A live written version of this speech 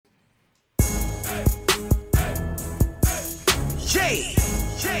Yay!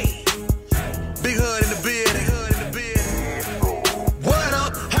 Big hood in the beard. What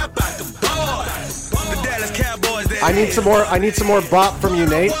up? How about the boys? The Dallas Cowboys. I need some more bop from you,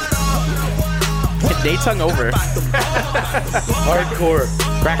 Nate. Nate's hungover. Hardcore.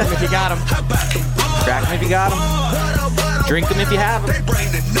 Crack him if you got him. Crack him if you got him. Drink him if you have him.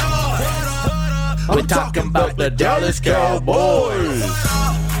 We're talking about the Dallas Cowboys.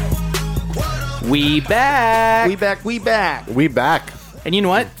 We back. We back. And you know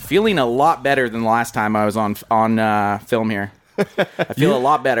what? Feeling a lot better than the last time I was on film here. I feel a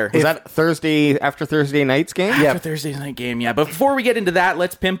lot better. Was that after Thursday night's game? After Thursday night game, yeah. But before we get into that,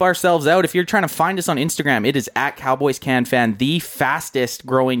 let's pimp ourselves out. If you're trying to find us on Instagram, it is at CowboysCanFan, the fastest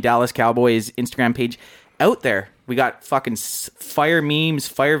growing Dallas Cowboys Instagram page out there. We got fucking fire memes,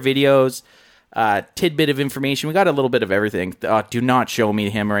 fire videos, tidbit of information. We got a little bit of everything. Do not show me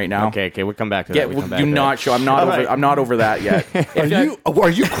him right now. Okay, we'll come back to that. Do not show. I'm not over that yet. Are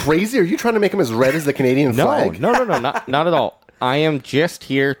you crazy? Are you trying to make him as red as the Canadian flag? No, not at all. I am just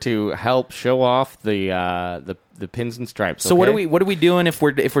here to help show off the pins and stripes. So okay? what are we doing if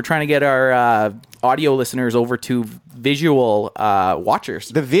we're trying to get our audio listeners over to visual watchers?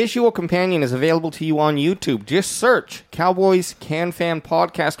 The visual companion is available to you on YouTube. Just search Cowboys Can Fan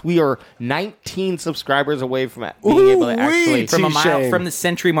Podcast. We are 19 subscribers away from being able to actually from a mile from the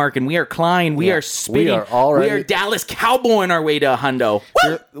century mark, and we are Klein. We are spinning. We are Dallas Cowboy on our way to a hundo.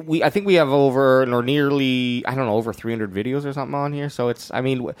 I think we have over 300 videos or something on here. So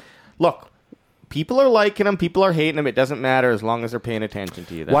look. People are liking them. People are hating them. It doesn't matter as long as they're paying attention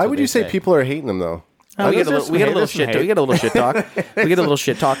to you. That's Why would you say people are hating them, though? We get a little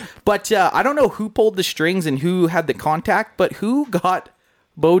shit talk. But I don't know who pulled the strings and who had the contact, but who got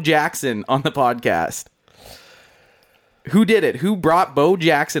Bo Jackson on the podcast? Who did it? Who brought Bo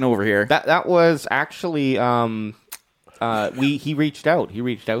Jackson over here? That was actually... he reached out. He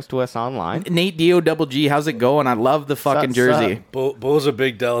reached out to us online. Nate D-O-double-G, how's it going? I love the fucking jersey. Bo's a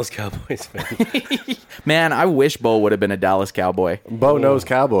big Dallas Cowboys fan. Man, I wish Bo would have been a Dallas Cowboy. Bo knows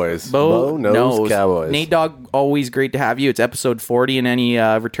Cowboys. Bo knows Cowboys. Nate Dogg, always great to have you. It's episode 40, and any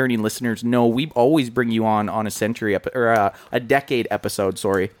returning listeners know we always bring you on a century or a decade episode.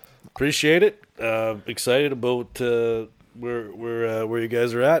 Sorry, appreciate it. Excited about. Where you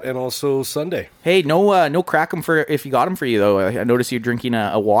guys are at, and also Sunday. Hey, no crack 'em for if you got them for you though. I noticed you're drinking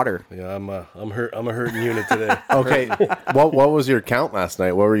a water. Yeah, I'm a hurting unit today. Okay, what was your count last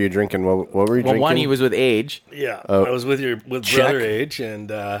night? What were you drinking? What were you drinking? One, he was with Age. Yeah, I was with brother Age,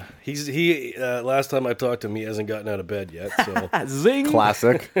 and he last time I talked to him, he hasn't gotten out of bed yet. So Zing,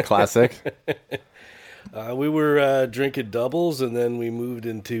 classic. We were drinking doubles, and then we moved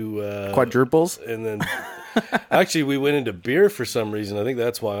into quadruples, and then. Actually, we went into beer for some reason. I think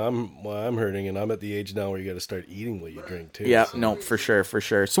that's why I'm hurting, and I'm at the age now where you got to start eating what you drink too. Yeah, so. No, for sure.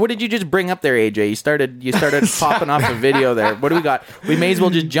 So what did you just bring up there, AJ? You started popping off a video there. What do we got? We may as well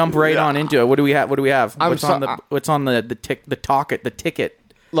just jump right on into it. What do we have? What's on the ticket?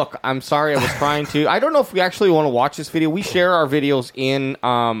 Look, I'm sorry. I was trying to. I don't know if we actually want to watch this video. We share our videos in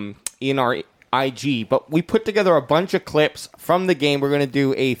our IG, but we put together a bunch of clips from the game. We're going to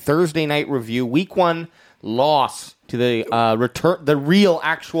do a Thursday night review. Week 1 loss to the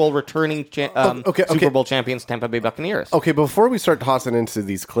returning Super Bowl champions, Tampa Bay Buccaneers. Okay, before we start tossing into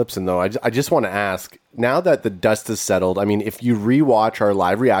these clips, I just want to ask, now that the dust has settled, I mean, if you rewatch our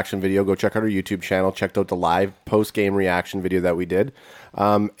live reaction video, go check out our YouTube channel, checked out the live post-game reaction video that we did.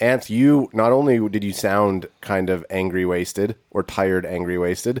 Ants, you not only did you sound kind of angry wasted or tired angry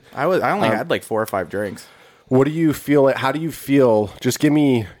wasted. I only had like 4 or 5 drinks. What do you feel? How do you feel? Just give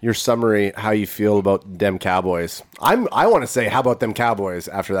me your summary. How you feel about them Cowboys? I want to say, how about them Cowboys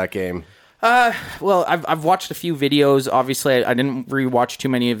after that game? Well, I've watched a few videos. Obviously, I didn't rewatch too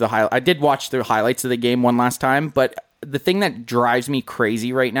many of the highlights. I did watch the highlights of the game one last time, but the thing that drives me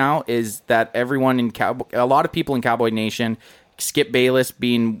crazy right now is that everyone in a lot of people in Cowboy Nation, Skip Bayless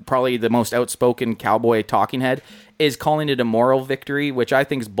being probably the most outspoken Cowboy talking head, is calling it a moral victory, which I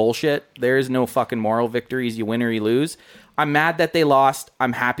think is bullshit. There is no fucking moral victories. You win or you lose. I'm mad that they lost.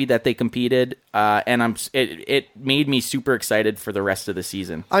 I'm happy that they competed, and it made me super excited for the rest of the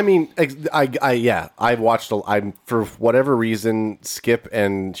season. I mean, I've watched. I'm for whatever reason, Skip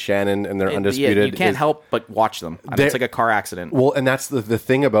and Shannon and their undisputed. Yeah, you can't help but watch them. It's like a car accident. Well, and that's the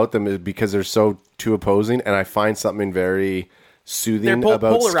thing about them is because they're so too opposing, and I find something very soothing about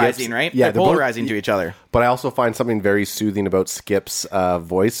polarizing, Skip's, right? Yeah, they're polarizing to each other. But I also find something very soothing about Skip's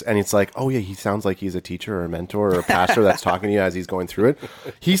voice, and it's like, oh yeah, he sounds like he's a teacher or a mentor or a pastor that's talking to you as he's going through it.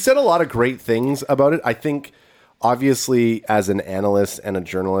 He said a lot of great things about it. I think, obviously, as an analyst and a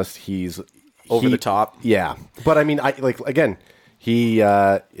journalist, he's over the top. Yeah, but I mean, again,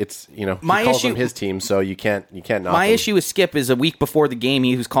 it's he My calls issue- them his team, so you can't knock My him. issue with Skip is a week before the game,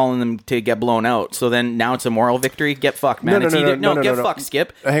 he was calling them to get blown out. So then now it's a moral victory. Get fucked, man. No, It's no, either no, get no. fucked,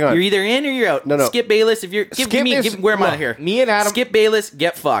 Skip. Hang on. You're either in or you're out. No. Skip Bayless, if you're where am I look, here? me and Adam- Skip Bayless,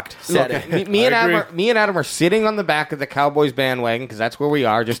 get fucked. Said it. Me and I agree. Adam are sitting on the back of the Cowboys bandwagon because that's where we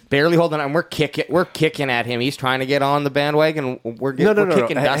are, just barely holding on. We're kicking at him. He's trying to get on the bandwagon. We're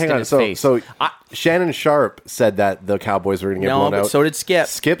kicking dust Hang in on. his So face. Shannon Sharp said that the Cowboys were going to get No, blown but out. so did Skip.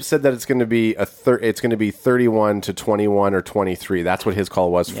 Skip said that it's going to be it's going to be 31-21 or 23. That's what his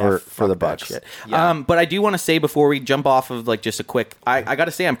call was for the Bucks. Shit. But I do want to say before we jump off of like just a quick, I got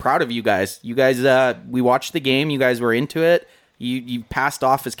to say I'm proud of you guys. You guys, we watched the game. You guys were into it. You passed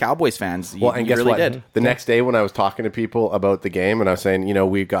off as Cowboys fans. Well, and you guess really what? did. The next day when I was talking to people about the game and I was saying,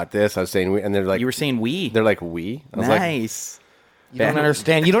 we got this, I was saying we, and they're like, You were saying we. they're like we. I was like, Nice. you don't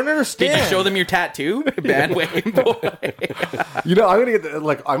understand. You don't understand. Did you show them your tattoo? Bandwagon boy.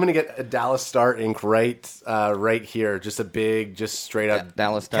 I'm gonna get a Dallas Star ink right here, just a big, just straight up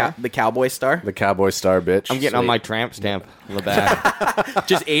Dallas Star? The Cowboy star. the Cowboy Star, bitch. I'm getting on my tramp stamp on the back.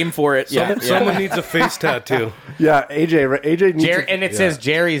 Just aim for it. Someone needs a face tattoo. Yeah, AJ needs to- And it says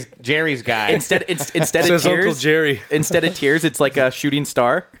Jerry's guy. Instead of Says Uncle tears, Jerry. instead of tears, it's like a shooting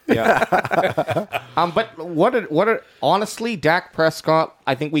star. But honestly, Dak Prescott,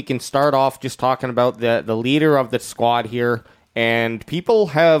 I think we can start off just talking about the leader of the squad here. And people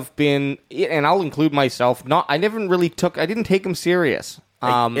have been, and I'll include myself, I didn't take him serious.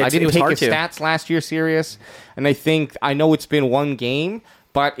 I it didn't was take hard his to. stats last year serious. And I know it's been one game,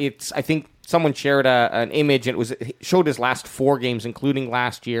 but I think someone shared an image and it showed his last 4 games, including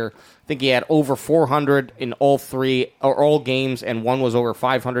last year. I think he had over 400 in all games, and one was over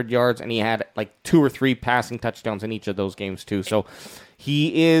 500 yards, and he had like 2 or 3 passing touchdowns in each of those games too. So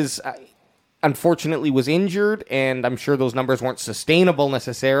he is unfortunately was injured, and I'm sure those numbers weren't sustainable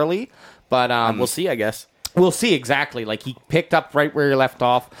necessarily. But We'll see, I guess. we'll see exactly. Like he picked up right where he left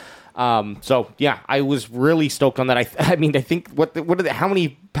off. So yeah, I was really stoked on that. I mean, I think how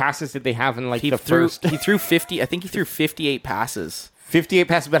many passes did they have in like He the threw first? he threw 50. I think he threw 58 passes. 58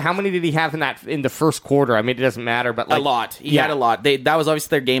 passes, but how many did he have in the first quarter? I mean, it doesn't matter, but like, A lot. He had a lot. That was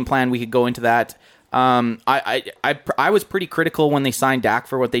obviously their game plan. We could go into that. I was pretty critical when they signed Dak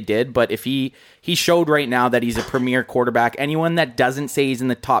for what they did, but if he showed right now that he's a premier quarterback, anyone that doesn't say he's in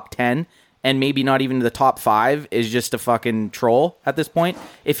the top 10 and maybe not even the top 5 is just a fucking troll at this point.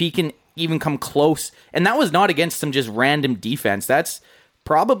 If he can even come close, and that was not against some just random defense. That's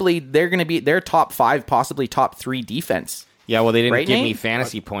probably they're going to be their top 5, possibly top 3 defense. yeah. Well, they didn't Right, give Nate? me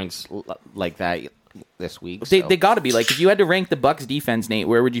fantasy points like that this week. They so. got to be like, if you had to rank the Bucks defense, Nate,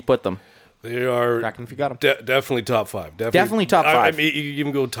 where would you put them? They are Track 'em if you got 'em. definitely top 5. Definitely top I 5. mean, you can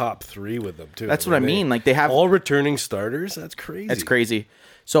even go top 3 with them too. That's what I mean. Like they have all returning starters. That's crazy. That's crazy.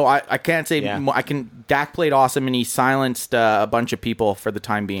 So I can't say Yeah. I can. Dak played awesome, and he silenced a bunch of people for the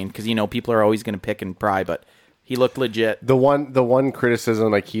time being because people are always going to pick and pry, but he looked legit. The one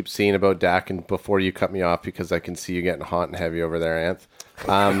criticism I keep seeing about Dak, and before you cut me off because I can see you getting hot and heavy over there, Anth.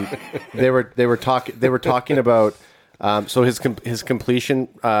 They were talking about so his completion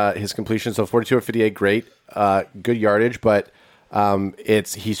so 42 or 58 great, good yardage, but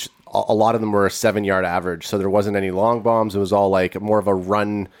he's a lot of them were a 7-yard average, so there wasn't any long bombs. It was all like more of a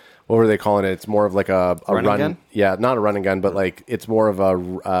run. What were they calling it? It's more of like a Run and run. gun? Yeah, not a run and gun, but like it's more of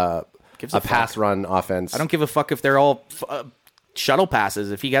a Gives a pass run offense. I don't give a fuck if they're all shuttle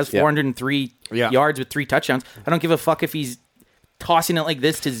passes. If he has 403 yards with 3 touchdowns, I don't give a fuck if he's tossing it like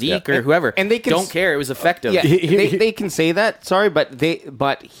this to Zeke or whoever. and they can don't care. It was effective. Yeah, they can say that. Sorry, but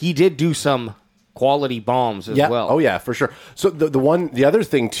he did do some quality bombs as well. Oh yeah, for sure. So the other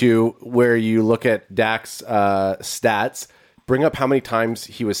thing too, where you look at Dak's stats, bring up how many times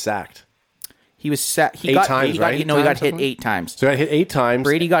he was sacked. He was set. He 8 got times, he got, right? He got hit Something? 8 times. So he got hit 8 times.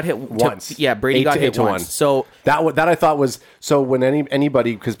 Brady got hit once. Brady got hit 8 to once. 1. So that I thought was so when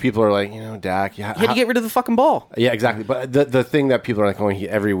anybody, because people are like, Dak, he had to get rid of the fucking ball. yeah, exactly. But the thing that people are like,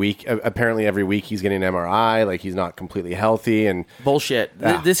 every week he's getting an MRI, like he's not completely healthy, and Bullshit.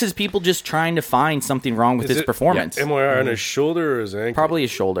 This is people just trying to find something wrong with Is his it- performance. MRI on his shoulder or his ankle? Probably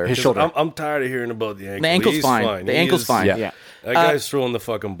his shoulder. His shoulder. I'm tired of hearing about the ankle. The ankle's He's fine. The He ankle's is- fine. Yeah. That guy's throwing the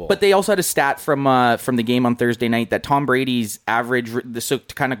fucking ball. But they also had a stat from the game on Thursday night that Tom Brady's average. So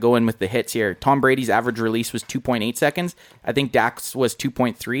to kind of go in with the hits here, Tom Brady's average release was 2.8 seconds. I think Dak's was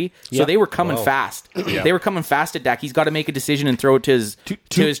 2.3. So they were coming fast. They were coming fast at Dak. He's got to make a decision and throw it to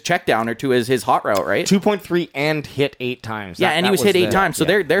his check down or to his hot route, right? 2.3 and hit 8 times. Yeah, and he was hit 8 the- times. So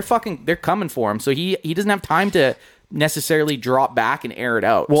yeah. they're coming for him. So he doesn't have time to necessarily drop back and air it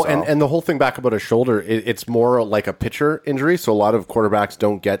out. Well, So- and the whole thing back about a shoulder, it's more like a pitcher injury. So a lot of quarterbacks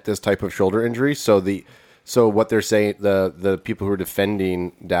don't get this type of shoulder injury. So what they're saying, the people who are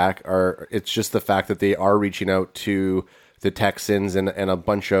defending Dak it's just the fact that they are reaching out to the Texans and a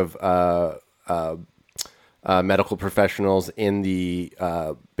bunch of medical professionals in the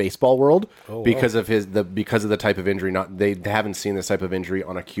baseball world because of the type of injury. They haven't seen this type of injury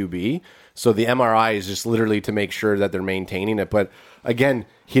on a QB, so the MRI is just literally to make sure that they're maintaining it. But again,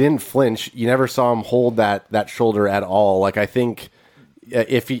 he didn't flinch. You never saw him hold that shoulder at all. Like, I think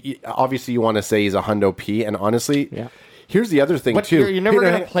if he obviously you want to say he's a hundo P, and honestly, here's the other thing But too. you're never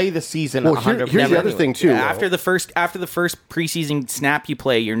going to play the season. Well, 100%. here's the other thing too. Yeah, after the first preseason snap you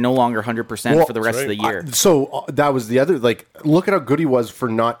play, you're no longer 100% for the rest of the year. That was the other. Like, look at how good he was for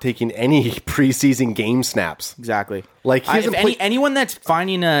not taking any preseason game snaps. Exactly. Like, he hasn't played- anyone that's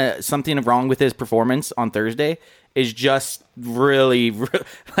finding something wrong with his performance on Thursday is just really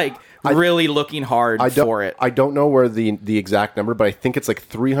looking hard for it. I don't know where the exact number, but I think it's like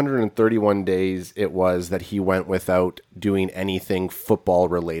 331 days it was that he went without doing anything football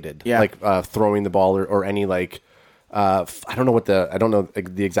related. Yeah. Like throwing the ball or any like I don't know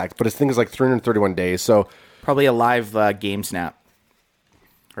the exact, but I think it's like 331 days. So Probably a live game snap,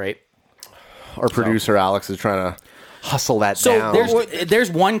 right? our producer Alex is trying to hustle that So down.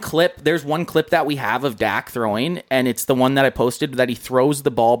 there's one clip that we have of Dak throwing, and it's the one that I posted that he throws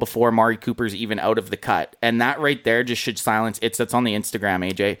the ball before Amari Cooper's even out of the cut, and that right there just should silence. That's on the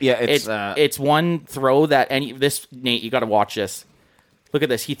Instagram, AJ. Yeah, it's one throw that Nate, you got to watch this. Look at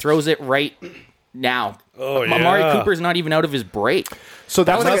this. He throws it right now. Oh, Amari yeah. Cooper's not even out of his break. So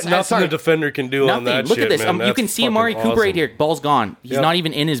that was That's nothing the defender can do on Nothing. that Look shit, at this. man. You That's can see fucking Amari Cooper right awesome. here. Ball's gone. He's Yep. not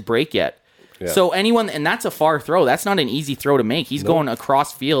even in his break yet. So and that's a far throw. That's not an easy throw to make. He's going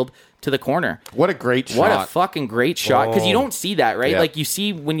across field to the corner. What a great shot. What a fucking great shot. Because you Oh. don't see that, right? Yeah. Like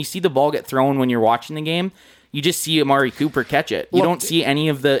when you see the ball get thrown when you're watching the game, you just see Amari Cooper catch it. You don't see any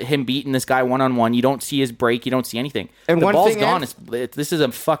of him beating this guy one-on-one. You don't see his break. You don't see anything. And the one ball's thing gone. is- This is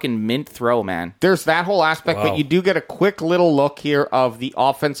a fucking mint throw, man. There's that whole aspect, Wow. but you do get a quick little look here of the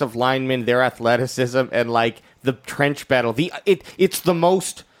offensive linemen, their athleticism, and like the trench battle. It's the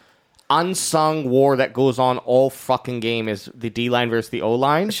most unsung war that goes on all fucking game is the D line versus the O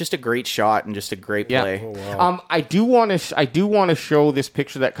line. It's just a great shot and just a great play. I do want to show this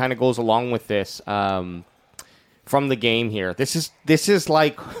picture that kind of goes along with this from the game here. This is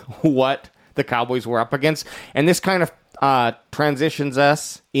like what the Cowboys were up against, and this kind of transitions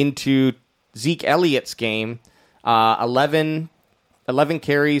us into Zeke Elliott's game. 11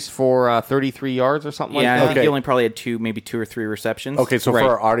 carries for 33 yards or something Yeah, like I that. think he only probably had maybe two or three receptions. Okay, so Right.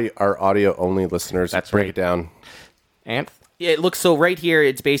 for our audio only listeners, That's break right. it down. And Yeah, it looks so right here.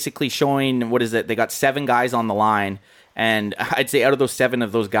 It's basically showing what is it? They got 7 guys on the line, and I'd say out of those 7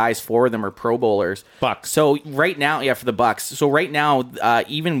 of those guys, 4 of them are Pro Bowlers. Bucks. So right now, for the Bucks. So right now,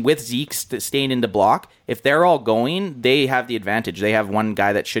 even with Zeke staying in the block, if they're all going, they have the advantage. They have one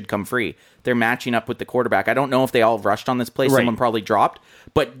guy that should come free. They're matching up with the quarterback. I don't know if they all rushed on this play. Right. Someone probably dropped.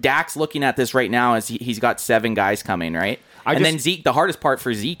 But Dak's looking at this right now as he's got 7 guys coming, right? Then Zeke, the hardest part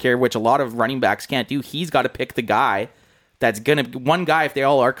for Zeke here, which a lot of running backs can't do, he's got to pick the guy that's going to... One guy, if they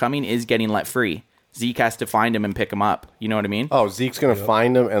all are coming, is getting let free. Zeke has to find him and pick him up. You know what I mean? Oh, Zeke's going to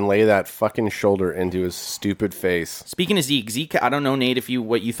find him and lay that fucking shoulder into his stupid face. Speaking of Zeke, I don't know, Nate,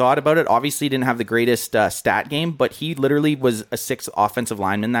 what you thought about it. Obviously, he didn't have the greatest stat game, but he literally was a 6th offensive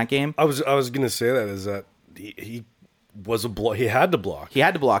lineman that game. I was going to say that is that he was he had to block. He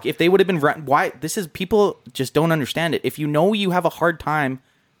had to block. If they would have been people just don't understand it. If you know you have a hard time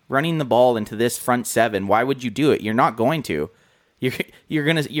running the ball into this front 7, why would you do it? You're not going to. You're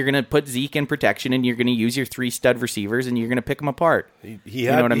gonna put Zeke in protection, and you're gonna use your 3 stud receivers, and you're gonna pick them apart. He you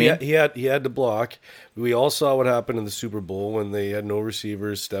had, know what I mean? He had to block. We all saw what happened in the Super Bowl when they had no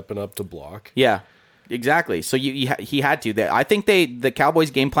receivers stepping up to block. Yeah, exactly. So he had to. I think the Cowboys'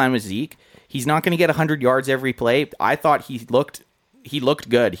 game plan was Zeke. He's not going to get 100 yards every play. I thought he looked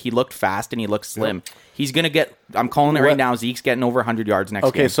good. He looked fast and he looked slim. Yep. He's going to get. I'm calling it right now. Zeke's getting over 100 yards next game.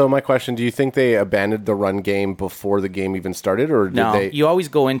 Okay, so my question: do you think they abandoned the run game before the game even started, or did no? they? You always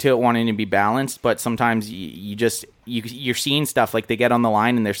go into it wanting to be balanced, but sometimes you're seeing stuff like they get on the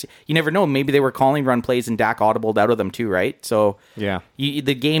line and you never know. Maybe they were calling run plays and Dak audibled out of them too, right? So yeah, the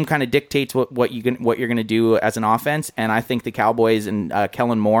game kind of dictates what you're going to do as an offense, and I think the Cowboys and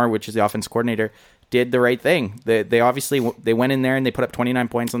Kellen Moore, which is the offense coordinator, did the right thing. They obviously went in there and they put up 29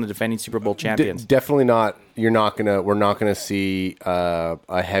 points on the defending Super Bowl champions. Definitely not. We're not gonna see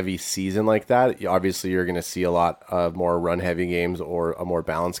a heavy season like that. Obviously, you're gonna see a lot of more run heavy games or a more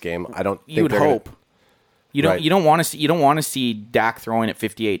balanced game. I don't. You would hope. You don't Right. you don't want to see Dak throwing it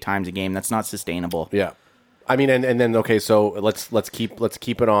 58 times a game. That's not sustainable. Yeah, I mean, and then okay, so let's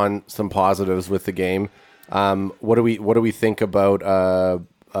keep it on some positives with the game. What do we think about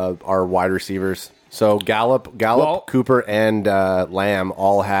our wide receivers? So Gallup, Well- Cooper, and Lamb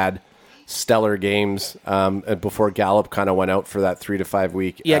all had stellar games before Gallup kind of went out for that 3 to 5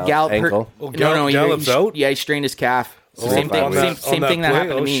 week Yeah, Gallup hurt. ankle. Oh, Gallup's out? Yeah, he strained his calf. Oh, Same thing. on that- Same on thing that that play?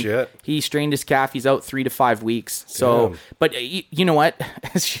 happened to Oh, me. shit. He strained his calf. He's out 3 to 5 weeks. So, Damn. but you know what?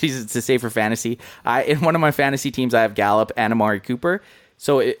 Jeez, it's to say for fantasy. In one of my fantasy teams, I have Gallup and Amari Cooper.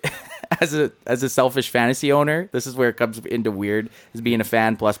 So, as a selfish fantasy owner, this is where it comes into weird, is being a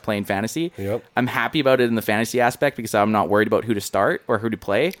fan plus playing fantasy. Yep. I'm happy about it in the fantasy aspect because I'm not worried about who to start or who to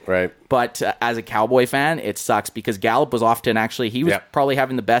play. Right. But as a Cowboy fan, it sucks because Gallup was often he was Yeah. probably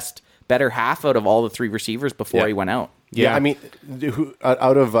having the better half out of all the 3 receivers before Yeah. he went out. Yeah, I mean,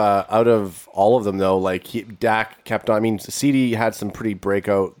 out of all of them though, like Dak kept on. I mean, CD had some pretty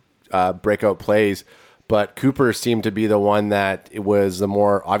breakout plays, but Cooper seemed to be the one that it was the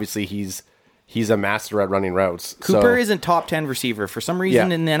more obviously he's a master at running routes. Cooper So- isn't top 10 receiver. For some reason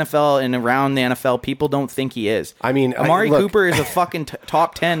Yeah. in the NFL and around the NFL, people don't think he is. I mean, Amari look- Cooper is a fucking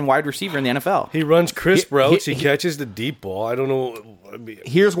top 10 wide receiver in the NFL. He runs crisp routes. He he- catches the deep ball. I don't know. I mean,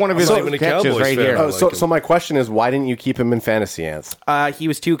 Here's one of his I'm not even a catches Cowboys right fan. here. I so like him. my question is, why didn't you keep him in fantasy, Ants? He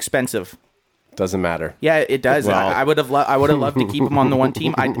was too expensive. Doesn't matter. Yeah, it does. Well- I would have loved to keep him on the one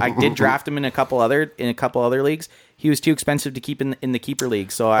team. I did draft him in a couple other leagues. He was too expensive to keep in the keeper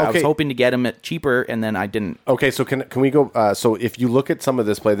league, so I was Okay. hoping to get him at cheaper, and then I didn't. Okay, so can we go? So if you look at some of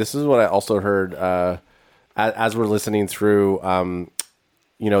this play, this is what I also heard as we're listening through.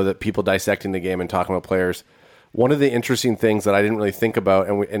 That people dissecting the game and talking about players. One of the interesting things that I didn't really think about,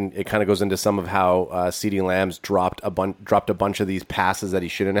 and it kind of goes into some of how CeeDee Lamb's dropped a bunch of these passes that he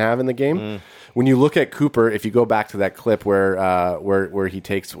shouldn't have in the game. When you look at Cooper, if you go back to that clip where he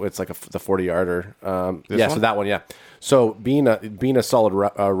takes it's like the 40-yarder, so that one, yeah. So being a solid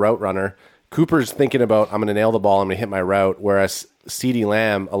route runner, Cooper's thinking about I'm going to nail the ball, I'm going to hit my route, whereas CeeDee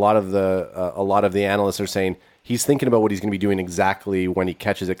Lamb, a lot of the analysts are saying he's thinking about what he's going to be doing exactly when he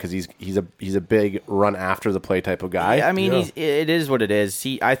catches it because he's a big run after the play type of guy. I mean, it is what it is.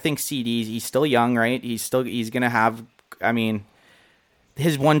 I think CD, he's still young, right? He's going to have, I mean,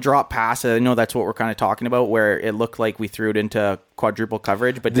 his one drop pass, I know that's what we're kind of talking about, where it looked like we threw it into quadruple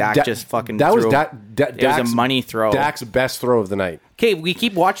coverage, but Dak just fucking that threw was it was a money throw. Dak's best throw of the night. Okay, we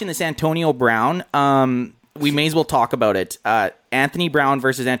keep watching this Antonio Brown. We may as well talk about it. Anthony Brown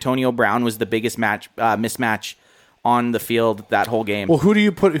versus Antonio Brown was the biggest mismatch on the field that whole game. Well, who do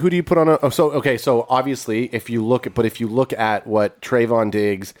you put on a? So obviously, if you look at what Trayvon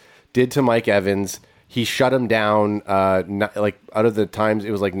Diggs did to Mike Evans, he shut him down. Like out of the times,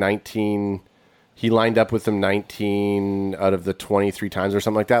 it was like 19. He lined up with him 19 out of the 23 times or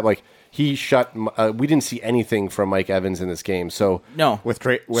something like that. Like he shut. We didn't see anything from Mike Evans in this game. So no, with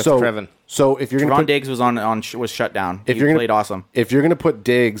Trevin. So if you're going to Trevon put Diggs was shut down. if He you're gonna, played awesome. If you're going to put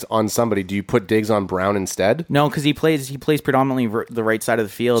Diggs on somebody, do you put Diggs on Brown instead? No, because he plays predominantly the right side of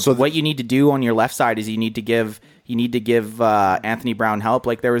the field. So So what you need to do on your left side is you need to give Anthony Brown help.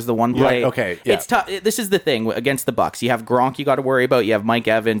 Like there was the one play. Right, okay, yeah. It's tough. This is the thing against the Bucks. You have Gronk you got to worry about. You have Mike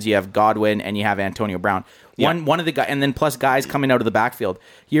Evans. You have Godwin, and you have Antonio Brown. One of the guys, and then plus guys coming out of the backfield.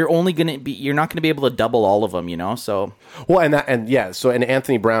 You're not going to be able to double all of them. So Well, and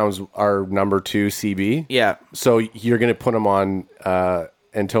Anthony Brown's our number 2 CB. yeah. So you're going to put him on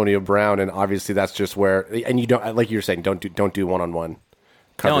Antonio Brown, and obviously that's just where. And you don't, like you're saying, don't do one-on-one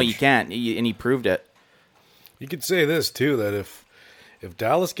coverage. No, you can't. And he proved it. You could say this too, that if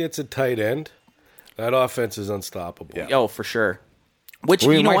Dallas gets a tight end, that offense is unstoppable. Yeah. Oh, for sure. Which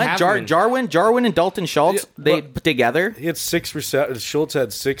We you know might what, have him in- Jarwin and Dalton Schultz, Yeah, they together. He had 6 Schultz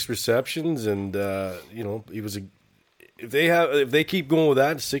had 6 receptions, and he was if they keep going with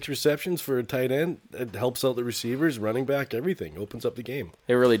that 6 receptions for a tight end, it helps out the receivers, running back, everything opens up the game.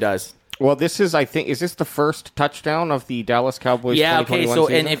 It really does. Well, is this the first touchdown of the Dallas Cowboys? Yeah. Okay. 2021 So,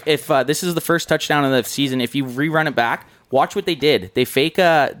 season? and if this is the first touchdown of the season, if you rerun it back, watch what they did. They fake.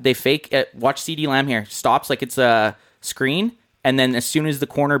 Watch CeeDee Lamb here. Stops like it's a screen, and then as soon as the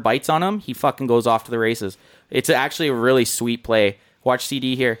corner bites on him, he fucking goes off to the races. It's actually a really sweet play. Watch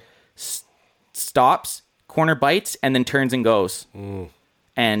CD here. Stops, corner bites, and then turns and goes.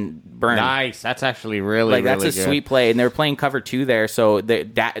 And burn. nice. That's actually really Like that's really a good. sweet play, and they were playing cover 2 there, so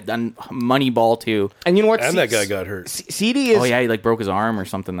that money ball too. And you know what? And that guy got hurt. CD is. Oh yeah, he like broke his arm or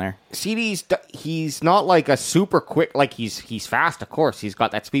something there. CD's he's not like a super quick. Like he's fast, of course. He's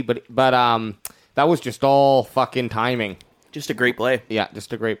got that speed, but that was just all fucking timing. Just a great play. Yeah,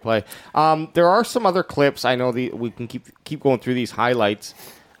 just a great play. There are some other clips. I know we can keep going through these highlights.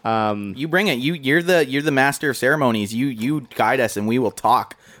 You bring it. You're the master of ceremonies. You guide us, and we will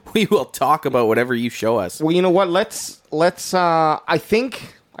talk. We will talk about whatever you show us. Well, you know what? Let's. I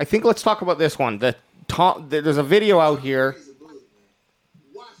think let's talk about this one. There's a video out here.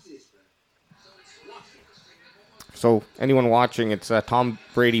 So anyone watching, it's Tom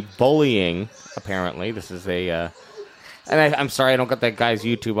Brady bullying. Apparently, this is a. And I'm sorry, I don't got that guy's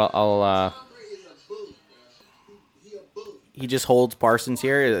YouTube. I'll He just holds Parsons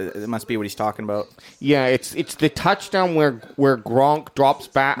here. It must be what he's talking about. Yeah, it's the touchdown where Gronk drops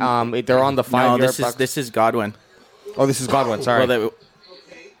back. They're on the 5 No, yard. this is Godwin. Oh, this is Godwin. Sorry. Well,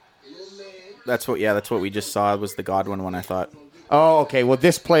 that's what we just saw was the Godwin one. I thought. Oh, okay. Well,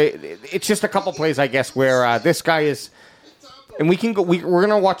 this play, it's just a couple plays, I guess, where this guy is, and we can go. We're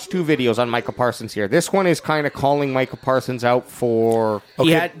gonna watch 2 videos on Micah Parsons here. This one is kind of calling Micah Parsons out for.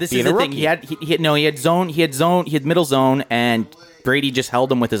 This is the thing. He had middle zone, and Brady just held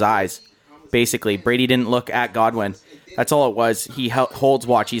him with his eyes. Basically, Brady didn't look at Godwin. That's all it was. He holds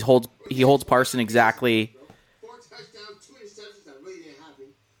watch. He holds Parsons exactly.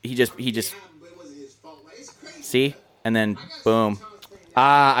 He just see, and then boom.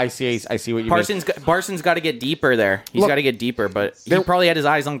 I see what you mean. Parsons got to get deeper there. He's got to get deeper, but he probably had his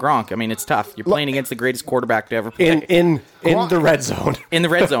eyes on Gronk. I mean, it's tough. You're playing against the greatest quarterback to ever play in the red zone. In the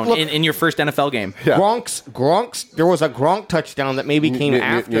red zone in your first NFL game. Yeah. Gronk's. There was a Gronk touchdown that maybe came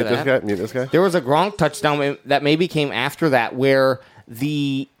after that. Mute this guy. There was a Gronk touchdown that maybe came after that where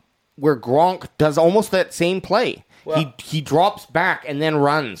Gronk does almost that same play. Well, he drops back and then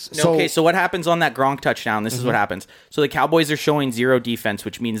runs. So what happens on that Gronk touchdown? This is what happens. So the Cowboys are showing zero defense,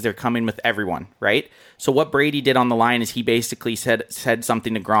 which means they're coming with everyone, right? So what Brady did on the line is he basically said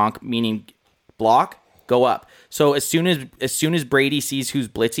something to Gronk, meaning block, go up. So as soon as Brady sees who's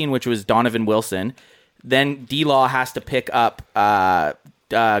blitzing, which was Donovan Wilson, then D-Law has to pick up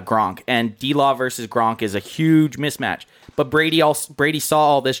Gronk, and D-Law versus Gronk is a huge mismatch. But Brady saw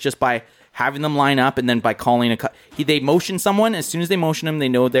all this just by having them line up, and then by calling they motion someone. As soon as they motion him, they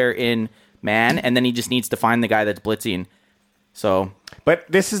know they're in man, and then he just needs to find the guy that's blitzing. So, but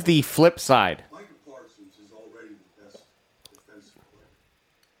this is the flip side.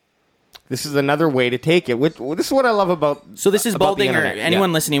 This is another way to take it. This is what I love about. So this is Baldinger.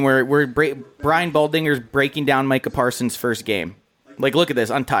 Anyone listening? Brian Baldinger's breaking down Micah Parsons' first game. Like, look at this,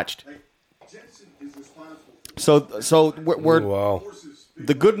 untouched. So we're Wow.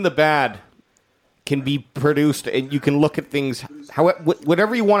 the good and the bad can be produced, and you can look at things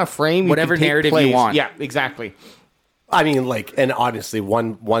whatever you want to frame, whatever you can take narrative plays. you want. Yeah, exactly. I mean, and honestly,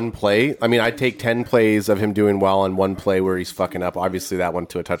 one play. I mean, I'd take 10 plays of him doing well on one play where he's fucking up. Obviously, that one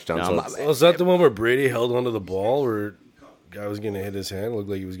to a touchdown. Was that the one where Brady held onto the ball, or guy was going to hit his hand? Looked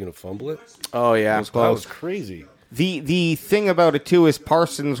like he was going to fumble it. Oh yeah, That was crazy. The thing about it too is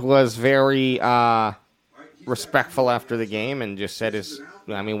Parsons was very respectful after the game and just said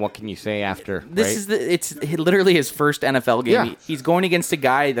what can you say after? It's literally his first NFL game. Yeah. He's going against a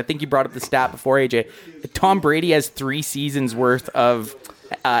guy. I think you brought up the stat before, AJ. Tom Brady has 3 seasons worth of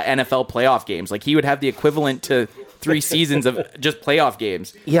NFL playoff games. Like, he would have the equivalent to 3 seasons of just playoff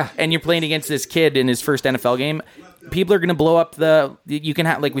games. Yeah. And you're playing against this kid in his first NFL game. People are going to blow up you can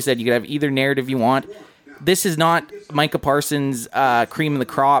have, like we said, you could have either narrative you want. This is not Micah Parsons' cream of the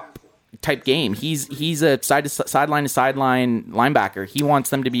crop type game. He's a sideline to sideline linebacker. He wants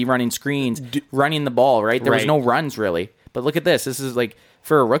them to be running screens, running the ball, right? There was no runs really. But look at this. This is like,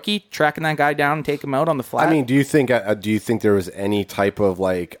 for a rookie, tracking that guy down and take him out on the flat. I mean, do you think there was any type of,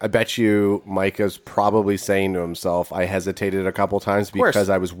 like, I bet you Micah's probably saying to himself, I hesitated a couple times because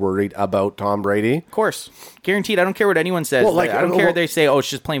I was worried about Tom Brady? Of course. Guaranteed. I don't care what anyone says. Well, I don't care if they say, it's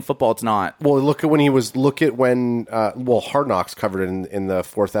just playing football. It's not. Well, look at when Hard Knocks covered it in the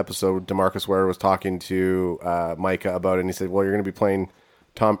 4th episode. DeMarcus Ware was talking to Micah about it, and he said, well, you're going to be playing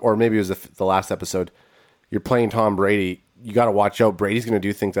Tom, or maybe it was the last episode, you're playing Tom Brady. You got to watch out. Brady's going to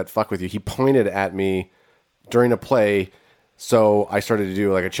do things that fuck with you. He pointed at me during a play, so I started to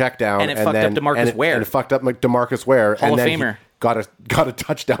do like a check down, and it fucked up DeMarcus Ware. And it fucked up DeMarcus Ware, Hall and of then Famer. He got a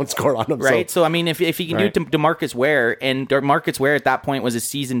touchdown score on him. Right. So I mean, if he can do it to DeMarcus Ware, and DeMarcus Ware at that point was a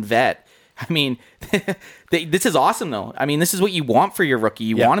seasoned vet. I mean, this is awesome though. I mean, this is what you want for your rookie.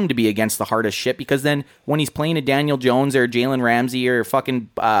 You want him to be against the hardest shit, because then when he's playing a Daniel Jones or Jalen Ramsey or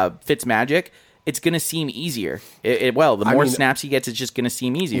fucking Fitzmagic, it's going to seem easier. The more snaps he gets, it's just going to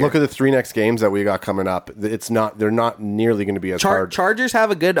seem easier. Look at the 3 next games that we got coming up. They're not nearly going to be as hard. Chargers have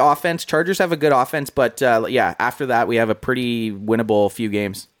a good offense. But after that, we have a pretty winnable few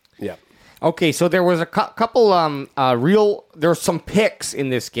games. Yeah. Okay, so there was a couple there were some picks in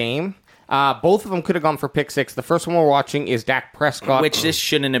this game. Both of them could have gone for pick six. The first one we're watching is Dak Prescott, Which this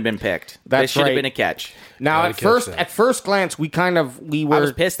shouldn't have been picked. That's this should have right. been a catch. Now Gotta at catch first glance we I was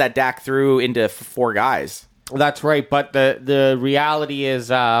were pissed that Dak threw into 4 guys. that's right, but the reality is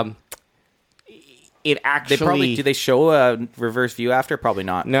it actually Do they show a reverse view after? Probably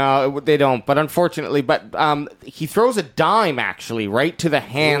not. No, they don't. But unfortunately, he throws a dime actually right to the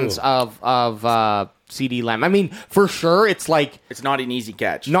hands of CD Lamb. I mean, for sure, it's like It's not an easy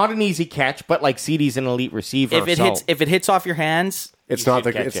catch. not an easy catch, but like CD's an elite receiver. if it hits off your hands, It's You not should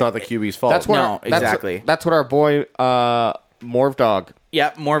the catch it's it. not the QB's fault. that's what No, that's- exactly. That's what our boy Morv Dog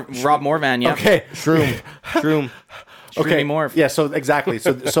yeah, Rob Morvan, yeah. Okay. Shroom. Okay. Morph. Yeah. So exactly.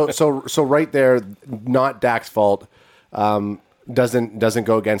 So right there, not Dak's fault. Doesn't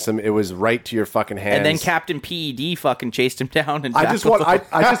go against him. It was right to your fucking hands. And then Captain PED fucking chased him down. And I just want. I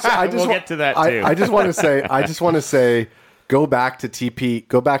just. We'll wa- get to that, I- too. I just want to say. I just want to say. Go back to TP.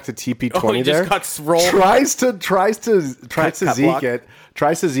 Go back to TP 20. he there just got rolled. Tries to cut zeke block. it.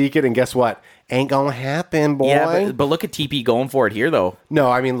 Tries to zeke it, and guess what? Ain't gonna happen, boy. Yeah, but look at TP going for it here, though.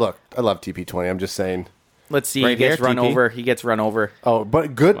 No, I mean, look. I love TP 20. I'm just saying. Let's see. Right he gets here, run TP. over. He gets run over. Oh,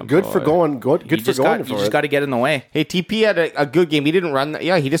 but good for boy. going. Good You for just going got, for you just it. got to get in the way. Hey, TP had a good game. He didn't run.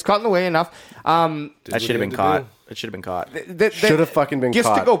 Yeah, he just caught in the way enough. That should have been to caught. do. It should have been caught. Should have fucking been just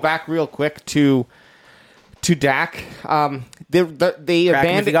caught. to go back real quick to Dak. They Crack him if you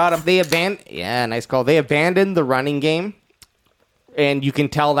abandoned. got him. They abandoned. Yeah, nice call. They abandoned the running game, and you can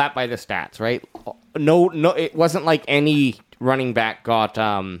tell that by the stats, right? No, it wasn't like any running back got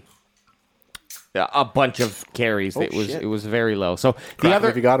a bunch of carries. It was very low. So the Crack him other,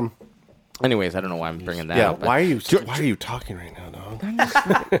 if you got him. anyways, I don't know why I'm bringing that Yeah. up. but- Why are you talking right now,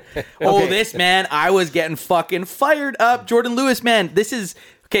 dog? Oh, this man, I was getting fucking fired up. Jordan Lewis, man, this is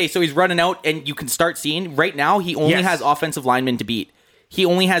okay. So he's running out, and you can start seeing right now he only Yes. has offensive linemen to beat. He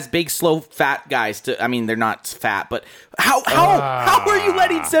only has big, slow, fat guys to. I mean, they're not fat, but how are you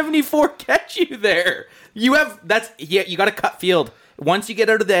letting 74 catch you there? You have you got to cut field. Once you get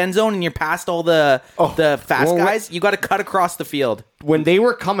out of the end zone and you're past all the fast well, guys, you got to cut across the field. when they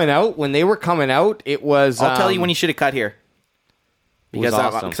were coming out, it was. I'll tell you when he should have cut here. Because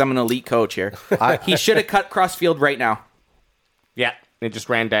awesome. I'm an elite coach here. He should have cut cross field right now. Yeah, it just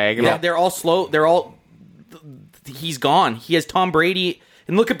ran diagonal. Yeah, they're all slow. He's gone. He has Tom Brady.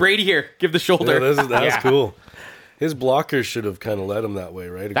 And look at Brady here. Give the shoulder. Yeah, that's Yeah. cool. His blockers should have kind of led him that way,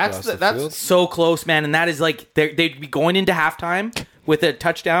 right? Across the field. So close, man. And that is like, they'd be going into halftime with a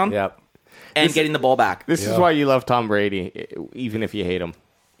touchdown Yep. and getting the ball back. This is why you love Tom Brady, even if you hate him.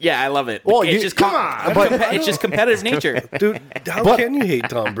 Yeah, I love it. Well, it's you- just come on, it's just competitive nature. Dude, how can you hate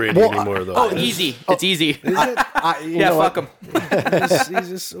Tom Brady anymore, though? Oh, easy. It's easy. You Yeah, know fuck what? him. He's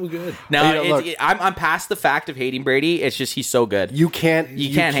just so good. No, You know, look. I'm past the fact of hating Brady. It's just he's so good. You can't hate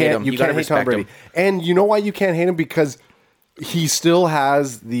him. You gotta can't hate Tom respect Brady. him. And you know why you can't hate him? Because he still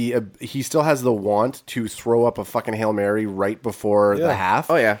has the want to throw up a fucking Hail Mary right before the half.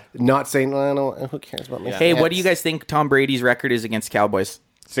 Oh, yeah. Not saying, oh, no, who cares about me? Hey, what do you guys think Tom Brady's record is against Cowboys?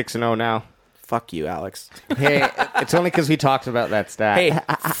 6-0 now. Fuck you, Alex. Hey, it's only because we talked about that stat. Hey,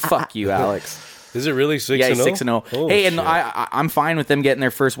 fuck you, Alex. Is it really 6-0? Yeah, he's 6-0. Oh, Hey, and shit. I'm fine with them getting their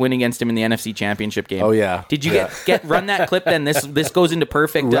first win against him in the NFC Championship game. Oh, yeah. Did you get run that clip? Then this goes into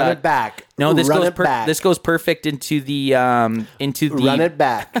perfect. Run it back. No, this Run goes it back. this goes perfect into the Run it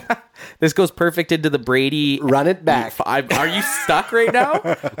back. This goes perfect into the Brady. Run it back. Are you stuck right now?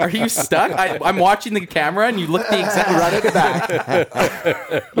 Are you stuck? I'm watching the camera and you look the exact. Run it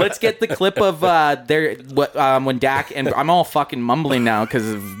back. Let's get the clip of when Dak and I'm all fucking mumbling now because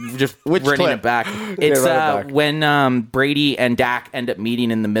of just Which running clip? it back. It's run it back. when Brady and Dak end up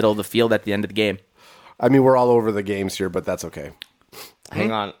meeting in the middle of the field at the end of the game. I mean, we're all over the games here, but that's okay.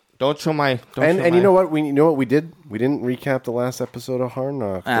 Hang on. Don't show my... And you know what? You know what we did? We didn't recap the last episode of Hard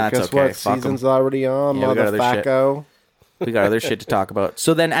Knocks. But that's guess okay. what? Fuck 'em. Season's already on, Yeah, we got other shit. motherfucko. We got other shit to talk about.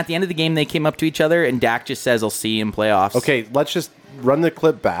 So then at the end of the game, they came up to each other and Dak just says, "I'll see you in playoffs." Okay, let's just run the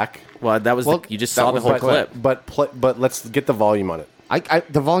clip back. Well, that was you just saw the whole clip. But let's get the volume on it.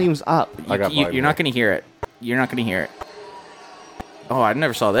 the volume's up. I got volume You're on not going to hear it. You're not going to hear it. Oh, I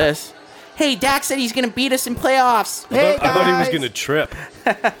never saw this. Hey, Dak said he's going to beat us in playoffs. Hey, I thought he was guys. going to trip.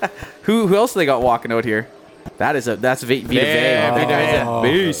 Who else they got walking out here? That's Vita Vea.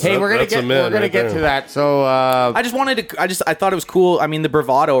 Hey, we're gonna That's a get man right to there. that. So I thought it was cool. I mean, the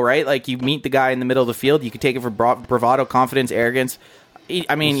bravado, right? Like you meet the guy in the middle of the field, you could take it for bravado, confidence, arrogance.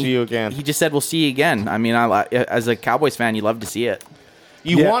 I mean, We'll see you again. He just said, "We'll see you again." I mean, as a Cowboys fan, you love to see it.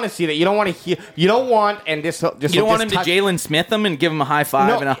 You want to see that. You don't want to hear. You don't want and this. You don't want him to Jalen Smith him and give him a high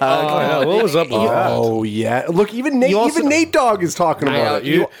five and a hug. Yeah, what was up with that? Oh yeah, look, even Nate Dogg is talking about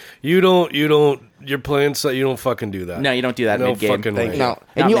it. You don't. You're playing, so you don't fucking do that. No, you don't do that No mid game. fucking way. No,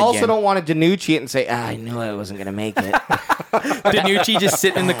 and Not you mid-game. also don't want to Danucci it and say, I knew I wasn't going to make it. Danucci just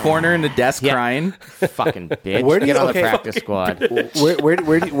sitting in the corner in the desk crying. Fucking bitch. Where do you- Get on okay. the practice squad.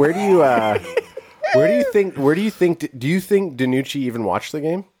 Where do you think Danucci even watched the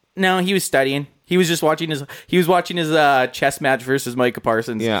game? No, he was studying. He was just watching his. He was watching his chess match versus Micah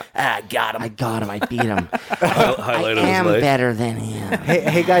Parsons. Yeah. Got him. I got him. I beat him. Highlight of his am life. better than him.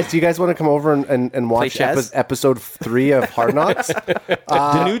 Hey guys, do you guys want to come over and watch chess? episode 3 of Hard Knocks?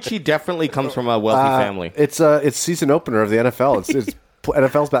 Danucci definitely comes from a wealthy family. It's season opener of the NFL. It's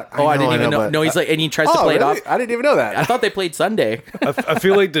NFL's back. Oh, I didn't even know. but- No, he's like, and he tries to play it really? off. I didn't even know that. I thought they played Sunday. I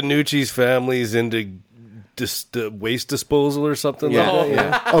feel like Danucci's family's into waste disposal or something Yeah. like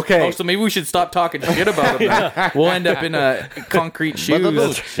that. Yeah. Okay. Oh, so maybe we should stop talking shit about him. Then. We'll end up in concrete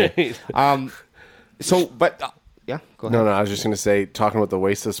shoes. So, but yeah, go ahead. No, I was just going to say, talking about the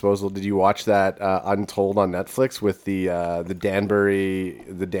waste disposal. Did you watch that Untold on Netflix with the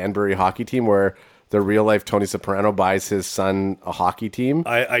Danbury hockey team, where the real life Tony Soprano buys his son a hockey team?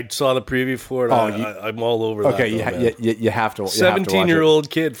 I saw the preview for it. I'm all over that. Okay, though, you have to. 17-year-old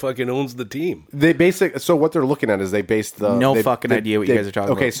kid fucking owns the team. So what they're looking at is they based the idea what you guys are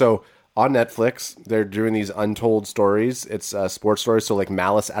talking Okay, about. so on Netflix they're doing these untold stories. It's sports stories. So like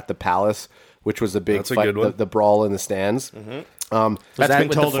Malice at the Palace, which was the big That's a fight, good one. the brawl in the stands. Was That's that been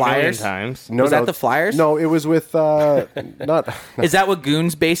with told the a million Flyers? times. No, Was that the Flyers? No, it was with not. Is that what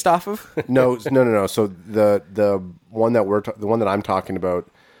Goon's based off of? No. So the one that the one that I'm talking about,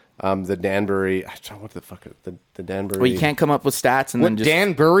 the Danbury. What the fuck? The Danbury. Well, you can't come up with stats and then What, just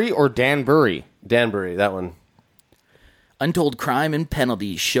Danbury or Danbury? Danbury. That one. Untold Crime and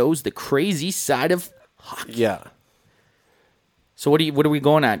Penalties shows the crazy side of hockey. Yeah. So what are we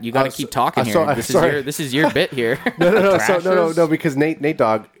going at? You got to keep talking here. This is your bit here. No, because Nate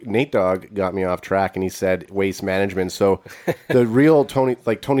Dogg got me off track, and he said waste management. So the real Tony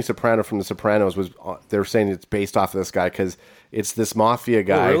Soprano from The Sopranos was. They're saying it's based off of this guy because it's this mafia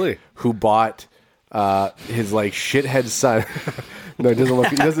guy really? who bought his like shithead son. No, it doesn't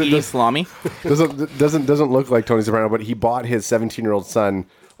look. It Eating salami. doesn't look like Tony Soprano, but he bought his 17-year-old son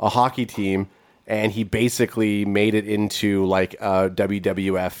a hockey team. And he basically made it into like a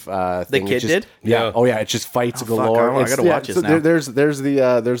WWF thing. kid did? Yeah. Yeah. Oh yeah. It just fights fuck, galore. I gotta watch this so now. There's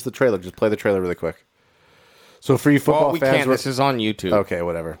the trailer. Just play the trailer really quick. So for you football Well, we fans, can't. This is on YouTube. okay,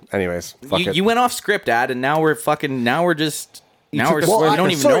 whatever. Anyways, fuck it. You went off script, Ad, and now we're just we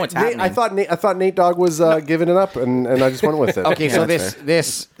don't even sorry, know what's Nate, happening. I thought Nate Dogg was giving it up, and I just went with it. Okay, Yeah, so that's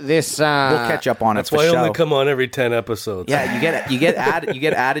this we'll catch up on That's it for why I show. only come on every 10 episodes. Yeah, you get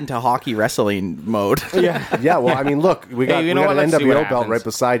Ad into hockey wrestling mode. Yeah. Well, I mean, look, we got you know an what? Let's see what NWO belt happens. right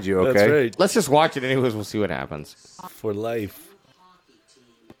beside you. Okay. That's right. Let's just watch it anyways. We'll see what happens. For life.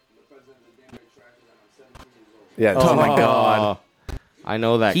 Yeah. Oh my god. I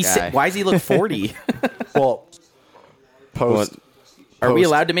know that guy. Why does he look 40? Well, post. Are we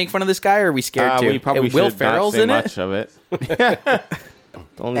allowed to make fun of this guy, or are we scared to? We probably And Will should Ferrell's not say in much it. of it.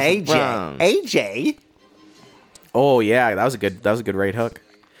 Only some Browns. AJ. Oh yeah, that was a good right hook.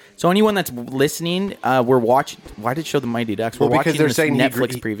 So anyone that's listening, we're watching. Why did it show the Mighty Ducks? We're Well, because watching they're this saying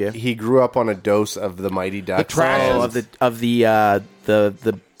Netflix preview. he grew up on a dose of the Mighty Ducks. trash Oh, of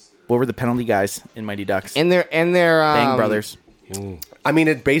the what were the penalty guys in Mighty Ducks? And their Bang Brothers. I mean,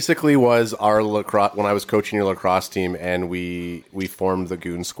 it basically was our lacrosse when I was coaching your lacrosse team, and we formed the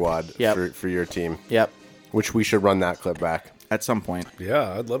Goon Squad Yep. for your team, Yep. which we should run that clip back. At some point.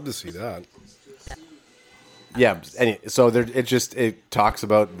 Yeah, I'd love to see that. Yeah. So it talks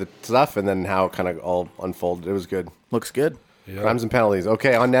about the stuff and then how it kind of all unfolded. It was good. Looks good. Crimes and Penalties.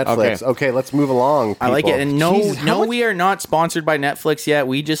 Okay, on Netflix. Okay, let's move along. I like people. it. And no, Jesus, how much- we are not sponsored by Netflix yet.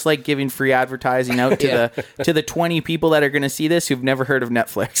 We just like giving free advertising out to the 20 people that are going to see this who've never heard of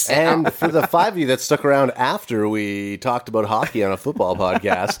Netflix. And for the 5 of you that stuck around after we talked about hockey on a football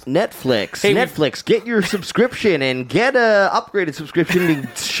podcast, Netflix. Hey, Netflix. Get your subscription and get a upgraded subscription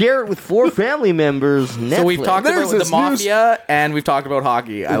to share it with 4 family members. Netflix. So we've talked There's about the this mafia and we've talked about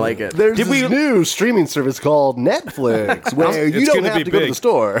hockey. I like it. there's this new streaming service called Netflix where you It's don't gonna have be to go to big. the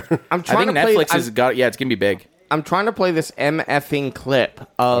store. I'm I trying think to play. Netflix has got it's gonna be big. I'm trying to play this MFing clip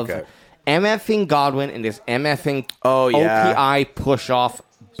of Okay. MFing Godwin and this MFing Oh, yeah. OPI push off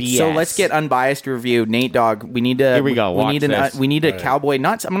BS. So let's get unbiased review. Nate Dogg, we need to. Here we go. We Watch need this. we need a cowboy. I'm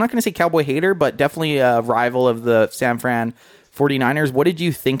not going to say cowboy hater, but definitely a rival of the San Fran 49ers. What did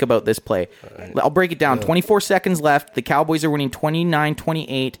you think about this play? I'll break it down. 24 seconds left. The Cowboys are winning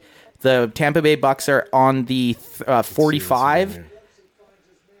 29-28. The Tampa Bay Bucks are on the 45.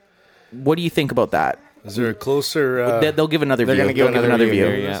 What do you think about that? Is there a closer? They'll give another view. gonna give another view.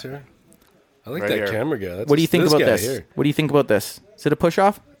 view. Yeah. I like Right that here. camera guy. That's What do you think about guy this? here. What do you think about this? Is it a push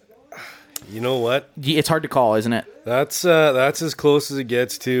off? You know what? It's hard to call, isn't it? That's as close as it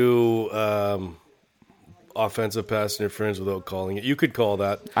gets to offensive pass interference without calling it. You could call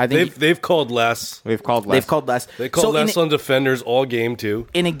that. I think they've called less. We've called less. They've called less. They called less on defenders all game too.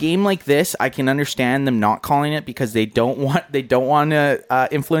 In a game like this, I can understand them not calling it because they don't want to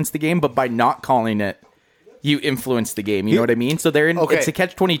influence the game. But by not calling it, you influence the game. You know what I mean? So they're in. Okay. It's a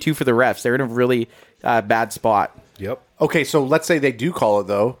catch-22 for the refs. They're in a really bad spot, Yep. Okay, so let's say they do call it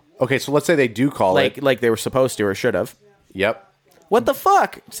though. Okay, so let's say they do call it. like they were supposed to or should have. Yep. What the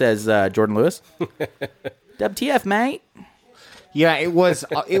fuck? Says Jordan Lewis. WTF, mate? Yeah, it was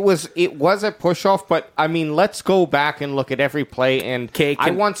a push off, but I mean, let's go back and look at every play. And I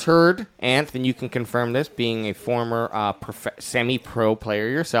once heard, Anthony, you can confirm this, being a former semi-pro player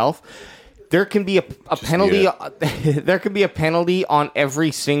yourself. There can be a penalty. There can be a penalty on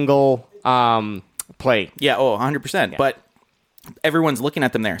every single play. Yeah, 100%. But everyone's looking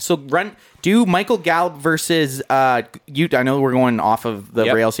at them there. So do Michael Gallup versus I know we're going off of the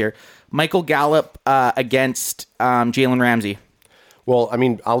rails here. Michael Gallup against Jalen Ramsey. Well, I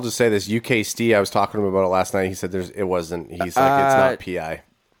mean, I'll just say this. UK Steve, I was talking to him about it last night. He said it wasn't. He's like, it's not PI.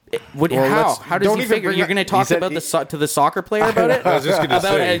 How does he figure? You're going to talk about to the soccer player about it? I was just going to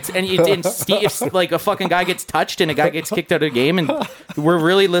say. If like a fucking guy gets touched and a guy gets kicked out of the game, and we're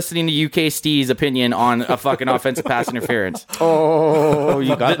really listening to UK Steve's opinion on a fucking offensive pass interference. Oh,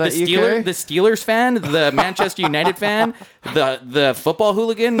 you got the Steelers fan, the Manchester United fan, the football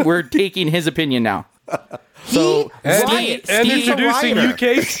hooligan. We're taking his opinion now. So And introducing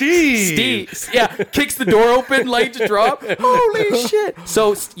UK Steve. kicks the door open, lights drop. Holy shit!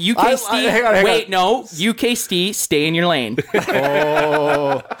 So UK Steve, hang on. UK Steve, stay in your lane.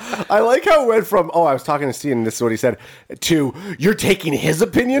 I like how it went from, I was talking to Steve and this is what he said, to, you're taking his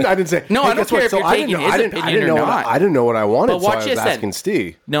opinion? I didn't say, No, I don't care if you're taking his opinion or not. I didn't know what I wanted, But so I watch was this then. asking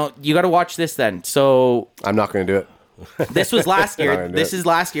Steve. No, you got to watch this then. So I'm not going to do it. this was last year. Not This is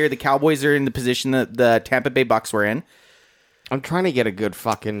last year. The Cowboys are in the position that the Tampa Bay Bucks were in. I'm trying to get a good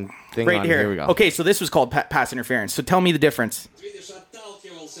fucking thing Right on. here. Here we go. Okay, so this was called pass interference. So tell me the difference.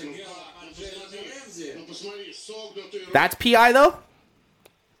 That's PI though.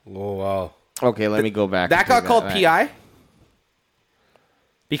 Oh wow. Okay, let me go back. That and got do called right. PI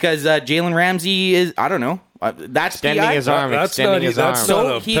because Jalen Ramsey is. I don't know. That's Extending PI. his arm. That's Extending not- his that's arm. not-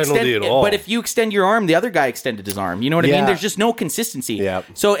 So a he penalty at all. But if you extend your arm, the other guy extended his arm. You know what I mean? Yeah. There's just no consistency. Yeah.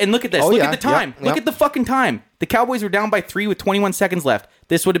 So and look at this. Oh, Look yeah. at the time. Yep. Look at the fucking time. The Cowboys were down by 3 with 21 seconds left.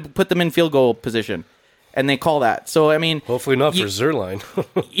 This would have put them in field goal position, and they call that. So I mean, Hopefully not for Zerline.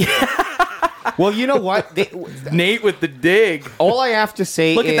 Well, you know what? Nate with the dig. All I have to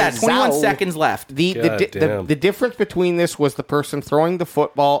say Look is at that. 21 Zhao- seconds left. The damn. difference between this was the person throwing the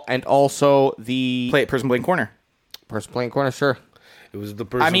football and also the Person playing corner. person playing corner. Sure. It was the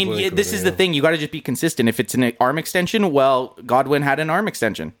person. I mean, playing this corner, is the thing. You got to just be consistent. If it's an arm extension, well, Godwin had an arm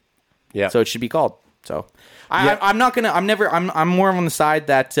extension, Yeah. so it should be called. So I'm not gonna. I'm more on the side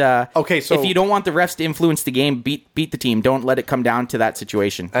that Okay, so- if you don't want the refs to influence the game, beat the team. Don't let it come down to that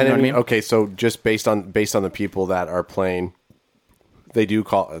situation. You And know what I then, mean? okay, so just based on the people that are playing, they do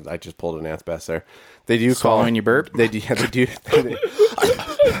call. I just pulled an Ant's best there. They do call. Swallowing your burp? They do. Yeah, they do.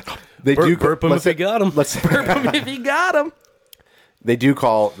 They do. Burp him if you got him. Let's. If you got him, They do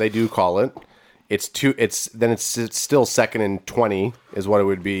call it. It's still 2nd and 20 is what it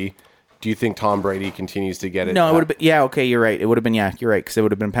would be. Do you think Tom Brady continues to get it? no, it would have been. Yeah, okay, you're right. It would have been. Yeah, you're right because it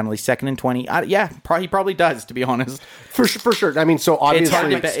would have been a penalty. 2nd and 20. He probably does. To be honest, for sure. I mean, so it's obviously,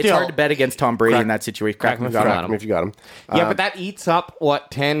 hard to bet. It's hard to bet against Tom Brady in that situation. Crack him if you got crack him. him if you got him. Yeah, but that eats up what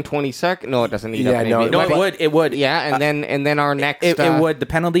 10, 20 seconds. No, it doesn't eat Yeah, up. no, maybe. No, But- it would. Yeah, and then our next. It would. The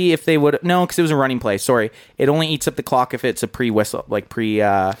penalty, if they would. No, because it was a running play. Sorry. It only eats up the clock if it's a pre-whistle.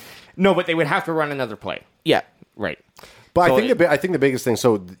 No, but they would have to run another play. Yeah. Right. But So I think the biggest thing.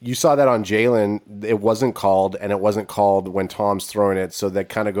 So you saw that on Jalen, it wasn't called, and it wasn't called when Tom's throwing it. So that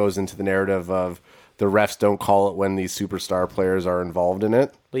kind of goes into the narrative of the refs don't call it when these superstar players are involved in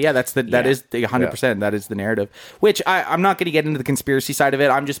it. But yeah, that is the 100%. That is the narrative. Which I'm not going to get into the conspiracy side of it.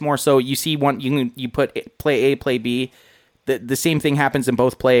 I'm just more so you see one. You put play A, play B. The same thing happens in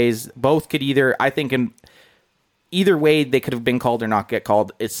both plays. Both could either. I think in either way they could have been called or not get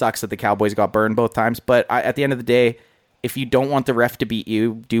called. It sucks that the Cowboys got burned both times. But at the end of the day, if you don't want the ref to beat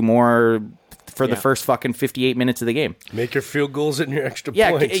you, do more for the first fucking 58 minutes of the game. Make your field goals and your extra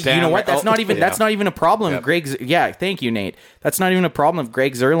Yeah, points. you know what? That's Oh, not even that's not even a problem. Yep. Greg's thank you, Nate. That's not even a problem of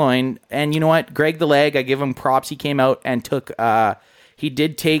Greg Zerloin. And you know what? Greg the Leg, I give him props. He came out and took he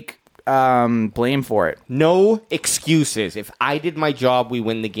did take blame for it. No excuses. If I did my job, we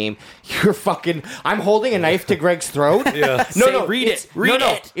win the game. You're fucking. I'm holding a knife to Greg's throat. Yeah. Read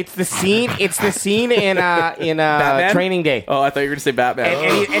it. It's the scene. It's the scene in Batman? Training Day. Oh, I thought you were gonna say Batman.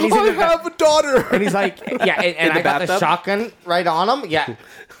 And he's in the, have a daughter. and he's like, yeah, and the I got the bathtub? shotgun right on him. Yeah.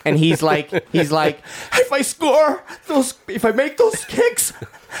 And he's like, if I score those, if I make those kicks,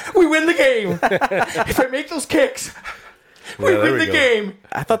 we win the game. If I make those kicks, we Yeah, there win we the go. game.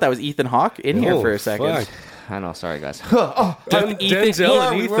 I thought that was Ethan Hawke in here Oh, for a second. fuck. I know, sorry guys. Denzel Where are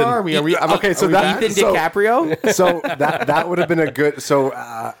and we? Ethan. Where are we? Are we Okay, so are we that- back? Ethan DiCaprio. So that would have been a good. So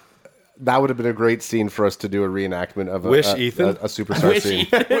that would have been a great scene for us to do a reenactment of Wish Ethan? a superstar scene.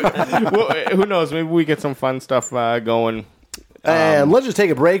 Well, who knows? Maybe we get some fun stuff going. And let's just take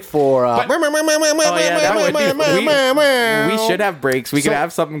a break for. Oh, yeah, that would be, we should have breaks. We could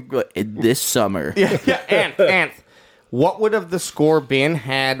have something this summer. Yeah, Anth, what would have the score been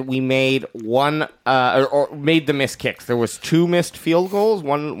had we made one or made the missed kicks? There was 2 missed field goals,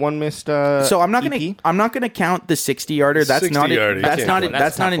 one missed. So I'm not EP? gonna count the 60-yarder. That's 60-yarder, you that's can't not count.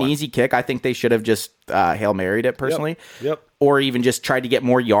 that's not Tough an one. easy kick. I think they should have just Hail Married it personally. Yep. Or even just tried to get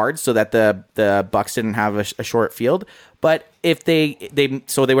more yards so that the Bucks didn't have a short field. But if they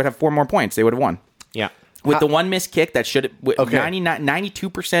would have 4 more points, they would have won. Yeah. With the one missed kick that should Okay.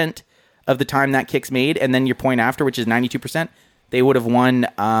 92% of the time that kick's made, and then your point after, which is 92%, they would have won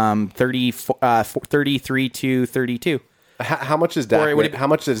 33 to 32. How much is Or Dak? it would have- How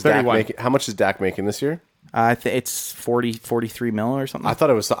much is Dak 31. making? How much is Dak making this year? It's 43 mil or something. I thought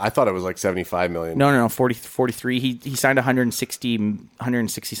it was like 75 million. No, 43. He signed 160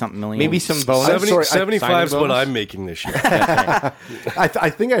 something million. Maybe some bonus. 75 is signing what bonus? I'm making this year I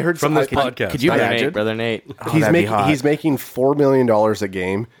think I heard from this I- podcast. Could you Brother imagine? Nate, brother Nate. He's that'd be making hot. he's making $4 million a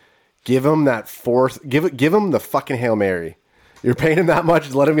game. Give him that fourth. Give him the fucking Hail Mary. You're paying him that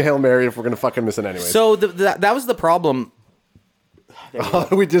much. Let him Hail Mary if we're gonna fucking miss it anyway. So that was the problem.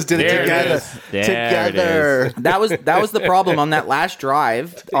 we just did it There it together. is. There it Together. That was the problem on that last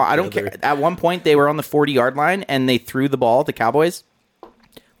drive. I don't care. At one point, they were on the 40-yard line and they threw the ball. The Cowboys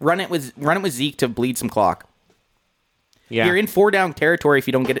run it with Zeke to bleed some clock. Yeah. You're in 4-down territory if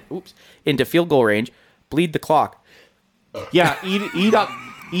you don't get it. Into field goal range. Bleed the clock. Yeah, eat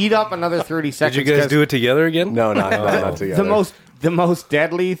up another 30 seconds. Did you guys 'cause do it together again? No, not together. the most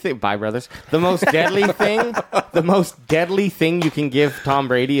deadly thing, bye brothers. The most deadly thing you can give Tom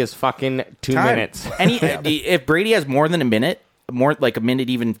Brady is fucking 2 Time. minutes. And if Brady has more than a minute, more like a minute,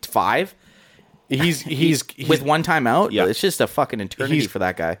 even 5, He's with one timeout, Yeah. it's just a fucking eternity for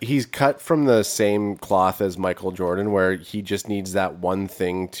that guy. He's cut from the same cloth as Michael Jordan, where he just needs that one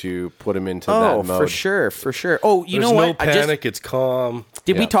thing to put him into Oh, that mode. for sure. Oh, you There's know no what? panic. It's calm.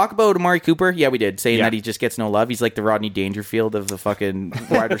 Did we Yeah. talk about Amari Cooper? Yeah, we did. Saying Yeah. that he just gets no love. He's like the Rodney Dangerfield of the fucking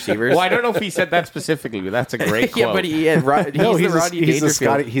wide receivers. Well, I don't know if he said that specifically, but that's a great quote. Yeah, but he's No, the Rodney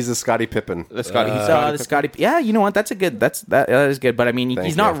Dangerfield. He's a Scotty Pippen. the Scotty. The Scotty. Yeah, you know what? That's a good. That is good. But I mean,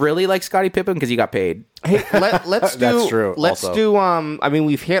 he's not you. really like Scottie Pippen because he got paid. Hey, let's do. That's true, Let's also. do. I mean,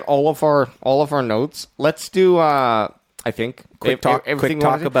 we've hit all of our notes. Let's do. I think Quick talk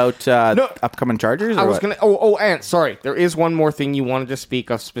about No. upcoming Chargers. I or was what? gonna. Oh, and sorry, there is one more thing you wanted to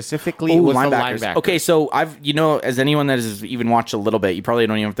speak of specifically. Ooh, was linebackers. the linebackers. Okay, so as anyone that has even watched a little bit, you probably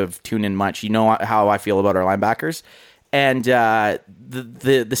don't even have to tune in much. You know how I feel about our linebackers, and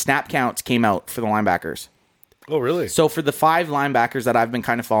the snap counts came out for the linebackers. Oh, really? So for the 5 linebackers that I've been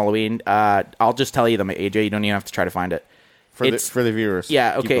kind of following, I'll just tell you them, AJ. You don't even have to try to find it. for the viewers.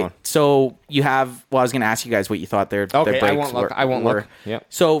 Yeah, Keep okay. going. So you have. Well, I was going to ask you guys what you thought their Okay, breaks I won't look. were. I won't look. Yep.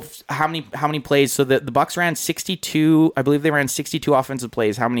 So how many plays? So the Bucks ran 62. I believe they ran 62 offensive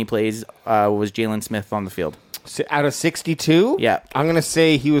plays. How many plays was Jalen Smith on the field? Out of 62, Yeah. I'm gonna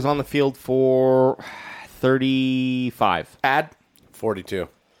say he was on the field for 35. Ad 42.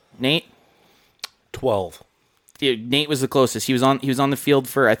 Nate. 12. Yeah, Nate was the closest. He was on the field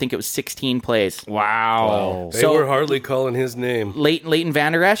for I think it was 16 plays. Wow. They So- were hardly calling his name. Leighton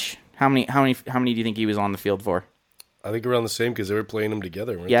Vander Esch. How many do you think he was on the field for? I think around the same because they were playing them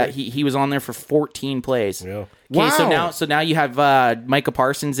together, weren't Yeah, they? he was on there for 14 plays. Yeah. Okay, Wow. so now you have Micah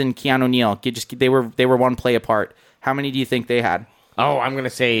Parsons and Keanu Neal. They were one play apart. How many do you think they had? Oh, I'm gonna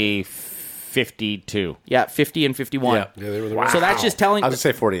say 52. Yeah, 50 and 51. Yeah, they were the So that's just telling. I was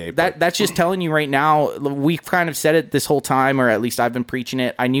gonna say 48. but- That's just telling you right now. We've kind of said it this whole time, or at least I've been preaching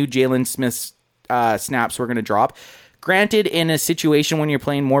it. I knew Jalen Smith's snaps were going to drop. Granted, in a situation when you're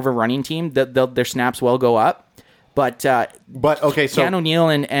playing more of a running team, their snaps will go up. But okay, so Keanu Neal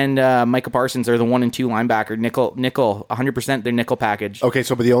and Micah Parsons are the 1 and 2 linebacker nickel 100% their nickel package. okay,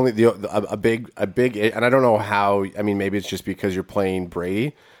 so but a big, and I don't know how. I mean, maybe it's just because you're playing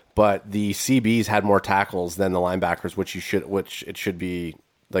Brady, but the CBs had more tackles than the linebackers, which it should be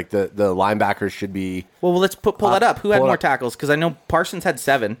like the linebackers should be. Well, let's pull that up. Who had pull it more up. tackles? Because I know Parsons had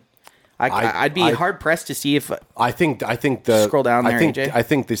 7. I'd be hard pressed to see if I think the Scroll down there, AJ. I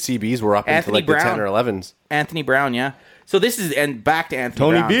think the CBs were up Anthony into like Brown. the 10 or 11s. Anthony Brown, yeah. So this is and back to Anthony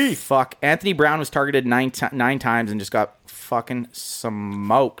Tony Brown. B. Fuck, Anthony Brown was targeted 9 times and just got fucking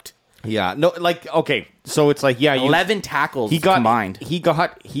smoked. Yeah, no, like okay, so it's like 11 tackles he got combined, He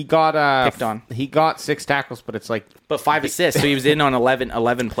got Picked on. He got 6 tackles, but it's like but 5 assists. So he was in on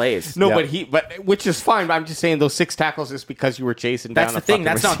 11 plays. no, Yeah. but which is fine. But I'm just saying those 6 tackles is because you were chasing That's down. the thing. A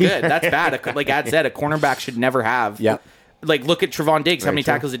That's fucking not good. receiver. That's bad. Like Ad said, a cornerback should never have. Yeah. Like look at Trevon Diggs. How many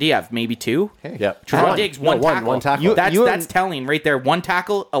true. tackles did he have? Maybe 2. Yeah, Trevon Diggs one tackle. One tackle. That's telling right there. 1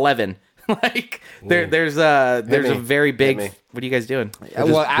 tackle, 11. Like there's a very big. me. What are you guys doing? Well,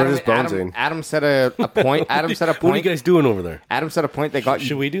 We're just bonesing. Adam said a point. Adam said a point. What are you guys doing over there? Adam said a point. They got you.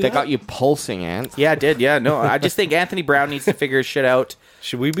 Should we do They that? got you pulsing, Ant. Yeah, I did. Yeah, no, I just think Anthony Brown needs to figure his shit out.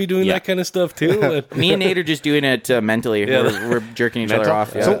 Should we be doing that kind of stuff too? Me and Nate are just doing it mentally. Yeah. We're jerking each other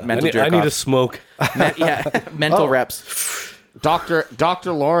off. Yeah, So, mental I jerk need to off. smoke. Mental reps. Dr.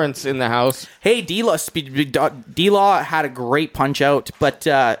 Lawrence in the house. Hey, D-Law had a great punch out, but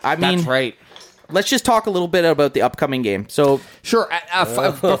I mean, That's right. let's just talk a little bit about the upcoming game. So, Sure.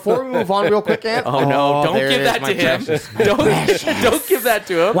 Before we move on, real quick, Ant. oh no, don't there give it that is, to my him. precious. Don't give that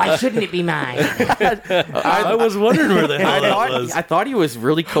to him. Why shouldn't it be mine? I was wondering where the hell that was. I thought he was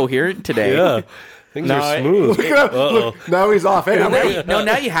really coherent today. Yeah, things are smooth. Look, now he's off. Hey,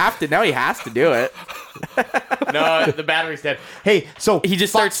 Now you have to. Now he has to do it. No, the battery's dead. Hey, so He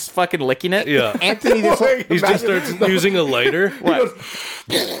just starts fucking licking it. Yeah, Anthony, this whole, he just starts using a lighter.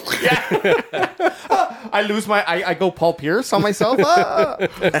 I lose my. I go Paul Pierce on myself. Is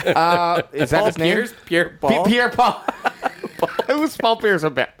that Paul his name? Pierre Paul. Pierre Paul. It was Paul Pierce, a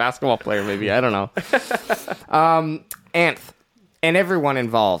basketball player, maybe. I don't know. Anth and everyone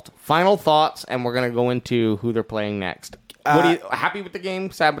involved. Final thoughts, and we're gonna go into who they're playing next. What are you happy with the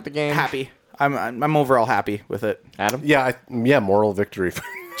game? Sad with the game? Happy. I'm overall happy with it. Adam. yeah, moral victory.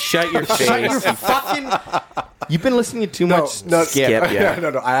 Shut your face. Shut your fucking. You've been listening to too much. no, Skip, yeah.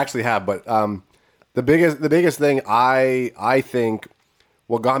 no, I actually have, but the biggest thing I think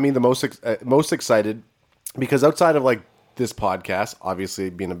what got me the most excited, because outside of like this podcast,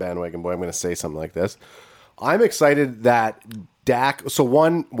 obviously being a bandwagon boy, I'm going to say something like this. I'm excited that Dak. So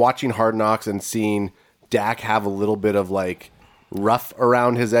one, watching Hard Knocks and seeing Dak have a little bit of like rough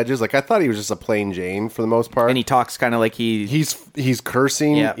around his edges. Like I thought he was just a plain Jane for the most part. And he talks kind of like he's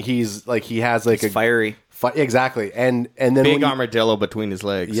cursing. Yeah. He's like he has like he's fiery. Exactly. And then Big when you- armadillo between his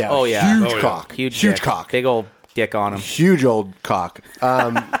legs. Yeah. Oh, yeah. Huge Oh, yeah. cock. Huge dick. cock. Big old dick on him. Huge old cock.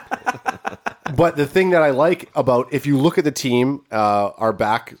 But the thing that I like about, if you look at the team, our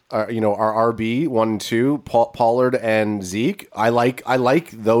back, our RB 1 and 2, Pollard and Zeke. I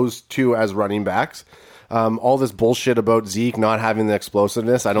like those two as running backs. All this bullshit about Zeke not having the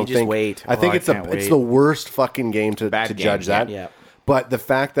explosiveness, I don't just think. wait. I think Oh, I it's can't it's wait. the worst fucking game to Bad game, judge that. yeah. But the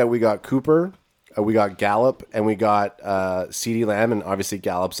fact that we got Cooper, we got Gallup, and we got CeeDee Lamb, and obviously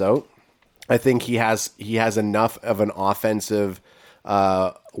Gallup's out. I think he has enough of an offensive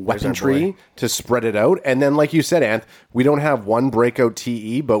weaponry to spread it out. And then, like you said, Anth, we don't have one breakout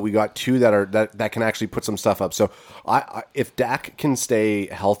TE, but we got two that can actually put some stuff up. So if Dak can stay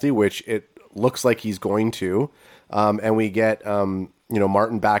healthy, which it looks like he's going to, and we get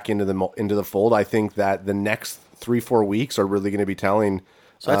Martin back into the fold, I think that the next 3-4 weeks are really going to be telling.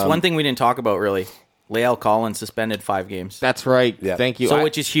 So that's one thing we didn't talk about really. Lael Collins suspended 5 games. That's right. Yeah. Thank you. So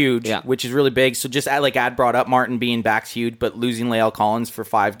which is huge, Yeah. which is really big. So just like Ad brought up, Martin being back's huge, but losing Lael Collins for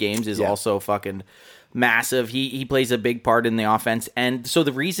 5 games is also fucking massive. He plays a big part in the offense, and so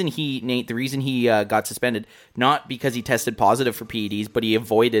the reason he got suspended, not because he tested positive for PEDs, but he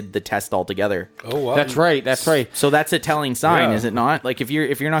avoided the test altogether. Oh wow, That's right. That's right. So that's a telling sign, Yeah. is it not? Like if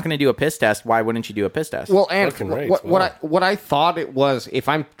you're not going to do a piss test, why wouldn't you do a piss test? Well, and Fucking right. what I thought it was, if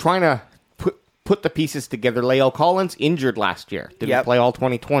I'm trying to put the pieces together, Lael Collins injured last year, didn't Yep. play all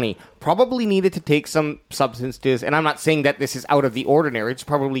 2020, probably needed to take some substances, and I'm not saying that this is out of the ordinary, it's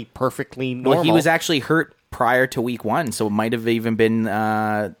probably perfectly normal. Well, he was actually hurt prior to week 1, so it might have even been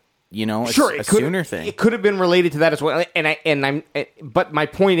a sooner thing. It could have been related to that as well. But my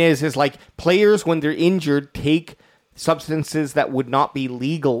point is like players when they're injured take substances that would not be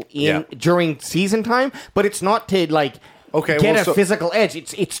legal Yeah. during season time, but it's not to like Okay, get well, a so- physical edge.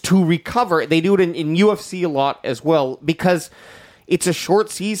 It's to recover. They do it in UFC a lot as well because it's a short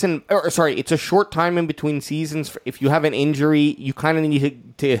season. It's a short time in between seasons. If you have an injury, you kind of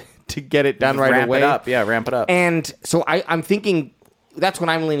need to get it done right ramp away. it up. Yeah, ramp it up. And so I'm thinking that's what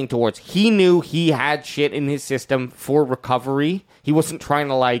I'm leaning towards. He knew he had shit in his system for recovery. He wasn't trying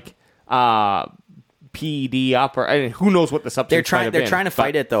to like PED up or who knows what the substance. They're trying to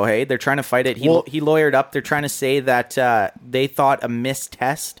fight it though. Hey, they're trying to fight it. He lawyered up. They're trying to say that they thought a missed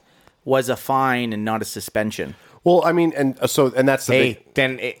test was a fine and not a suspension. Well, I mean, and that's the Hey, big,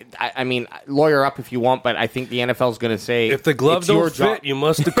 then I mean, lawyer up if you want, but I think the NFL is going to say If the glove it's your don't fit, job. you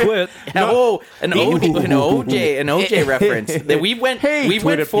must acquit. Oh, an OJ reference. That we went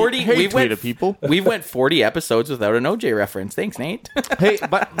Twitter 40 pe- hey, we Twitter went people. we went 40 episodes without an OJ reference. Thanks, Nate. Hey,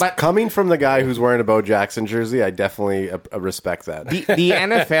 but coming from the guy who's wearing a Bo Jackson jersey, I definitely respect that. the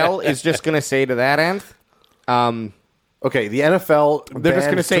NFL is just going to say to that end. Okay, the NFL. They're just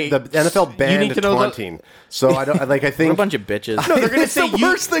gonna say, the NFL you banned need to know the- taunting. So I don't like. I We're think a bunch of bitches. No, they're going to it's say the you.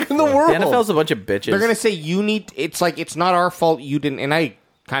 worst thing in the world. The NFL's a bunch of bitches. They're going to say you need. It's like it's not our fault you didn't. And I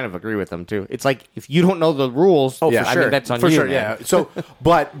kind of agree with them too. It's like if you don't know the rules, Yeah, I mean, that's on for you. sure. man.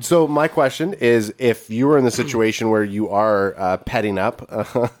 Yeah. So my question is, if you were in the situation where you are petting up,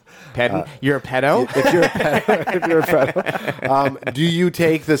 You're a pedo. if you're a pedo, do you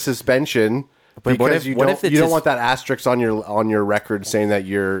take the suspension? But Because what if it's you don't his- want that asterisk on your record saying that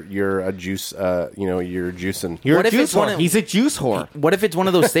you're a juice, you're juicing. You're What a if juice it's one whore. of- He's a juice whore. What if it's one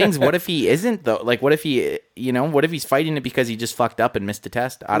of those things? What if he isn't though? Like, what if he, what if he's fighting it because he just fucked up and missed a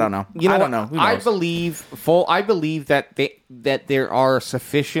test? I don't know. You know I don't what? know. Who I knows? believe that there are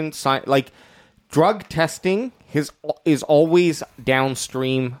sufficient like drug testing is always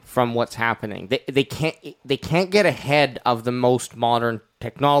downstream from what's happening. They can't get ahead of the most modern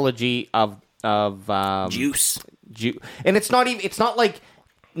technology of Juice. and it's not like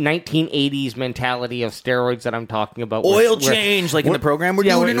 1980s mentality of steroids that I'm talking about. Oil change, like in the program, we're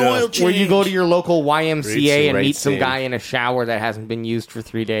doing an oil change. Where you go to your local YMCA and Great meet some scene. guy in a shower that hasn't been used for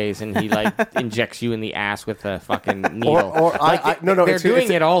 3 days, and he like injects you in the ass with a fucking needle. They're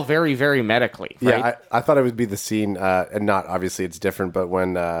doing it all very, very medically. Right? Yeah, I thought it would be the scene, and not obviously it's different, but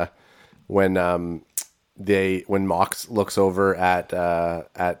when Mox looks over at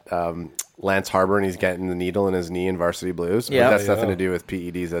Lance Harbor and he's getting the needle in his knee in Varsity Blues. But Yeah. that's nothing to do with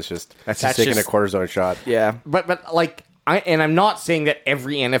PEDs. That's just That's taking just- a cortisone shot. Yeah. But like I'm not saying that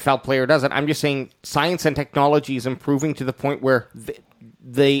every NFL player does it. I'm just saying science and technology is improving to the point where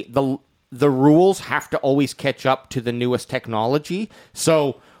the rules have to always catch up to the newest technology.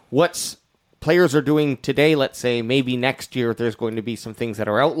 So what's players are doing today, let's say, maybe next year there's going to be some things that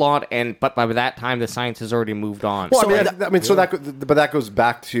are outlawed, but by that time the science has already moved on. Well, that goes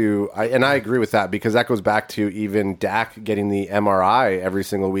back to, and I agree with that because that goes back to even Dak getting the MRI every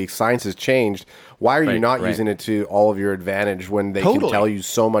single week. Science has changed. Why are you not using it to all of your advantage when they can tell you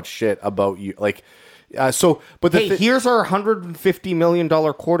so much shit about you? Like, but here's our $150 million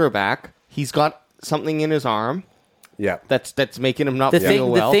quarterback. He's got something in his arm. Yeah, that's making him not The feel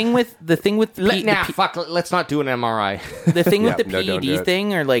thing, well. the thing with let's not do an MRI. the thing with the no, don't do PED it.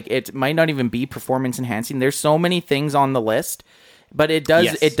 thing, or like it might not even be performance enhancing. There's so many things on the list, but it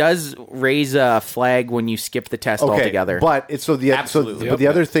does raise a flag when you skip the test altogether. But it's Absolutely. but the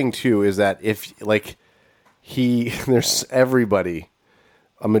other thing too is that if like there's everybody,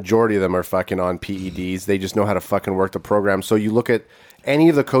 a majority of them are fucking on PEDs. They just know how to fucking work the program. So you look at any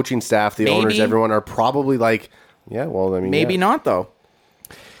of the coaching staff, the owners, everyone are probably like, yeah, well, I mean, maybe not though.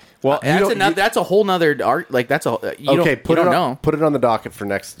 Well, That's a whole nother art. Like that's a put it on the docket for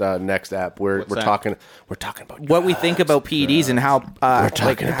next app. We're that? talking about what we think about PEDs and how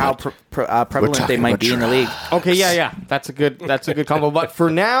prevalent they might be in the league. Okay, yeah, that's a good combo. But for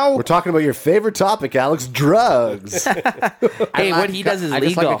now, We're talking about your favorite topic, Alex, drugs. Hey, what he does is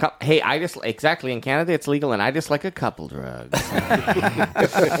legal. I just exactly in Canada it's legal, and I just like a couple drugs.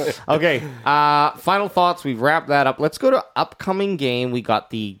 Okay, final thoughts. We've wrapped that up. Let's go to upcoming game. We got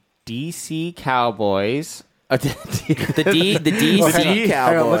the DC Cowboys. The DC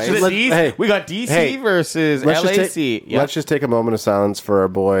Cowboys. We got DC versus LAC. Let's just take a moment of silence for our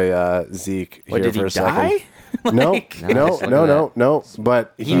boy Zeke here Did for he a second. die? No.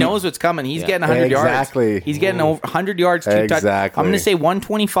 But He knows what's coming. He's getting 100 Exactly. yards. He's getting over 100 yards. Exactly. I'm going to say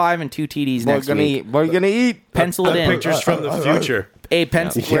 125 and 2 TDs next week. What are you gonna eat? Pencil it in. Pictures from the future. Hey,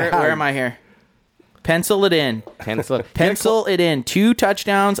 pencil. Yeah. Where am I here? Pencil it in. Pencil. Pencil it in. 2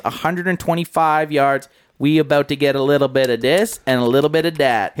 touchdowns, 125 yards, We about to get a little bit of this and a little bit of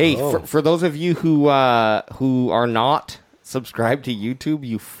that. Hey, for those of you who are not subscribed to YouTube,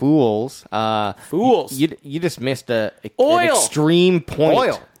 you fools! Fools. You just missed an Oil. extreme point.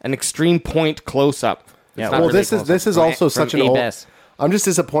 Oil. An extreme point close up. Yeah, Well, this is also such an old. ABS. I'm just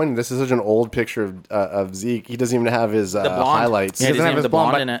disappointed. This is such an old picture of Zeke. He doesn't even have his blonde. highlights. Yeah, He doesn't have his the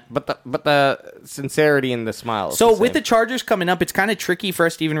blonde blonde in it. but the sincerity and the smile. is So the with same. the Chargers coming up, it's kind of tricky for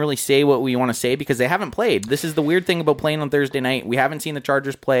us to even really say what we want to say because they haven't played. This is the weird thing about playing on Thursday night. We haven't seen the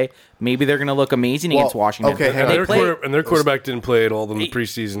Chargers play. Maybe they're going to look amazing against Washington. okay, hang on. They play, And their quarterback didn't play at all in the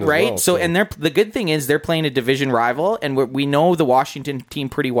preseason, right? As well, so and the good thing is they're playing a division rival, and we know the Washington team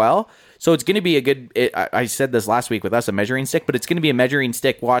pretty well. So it's going to be a good. I said this last week with us, a measuring stick, but it's going to be a measuring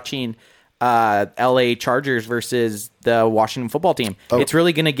stick watching LA Chargers versus the Washington football team. It's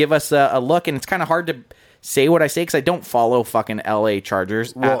really going to give us a look, and it's kind of hard to say what I say because I don't follow fucking LA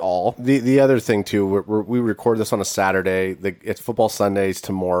Chargers at all. The other thing too, we record this on a Saturday. It's football Sundays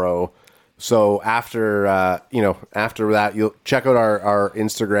tomorrow. So after after that, you'll check out our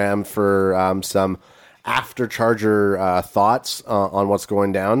Instagram for some after Charger thoughts on what's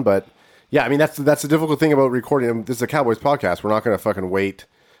going down. But yeah, I mean that's the difficult thing about recording. This is a Cowboys podcast. We're not going to fucking wait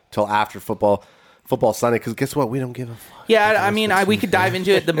till after football Sunday because guess what? We don't give a fuck. Yeah, I mean, we could dive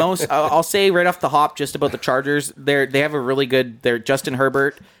into it the most. I'll say right off the hop just about the Chargers. They have a really good. Justin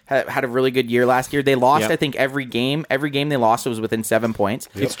Herbert had a really good year last year. They lost, Yep. I think, every game. Every game they lost was within 7 points.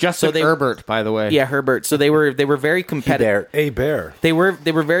 it's Justin Herbert, by the way. Yeah, Herbert. So they were very competitive. A bear. They were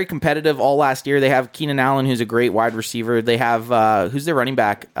very competitive all last year. They have Keenan Allen, who's a great wide receiver. They have who's their running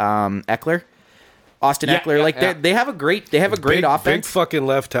back? Eckler. Austin Yeah, Eckler. yeah. They have a great offense. Big fucking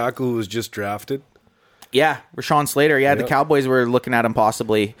left tackle who was just drafted. Yeah, Rashawn Slater. Yeah, the Yep. Cowboys were looking at him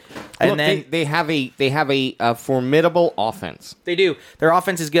possibly. And Look, then they have a formidable offense. they do. Their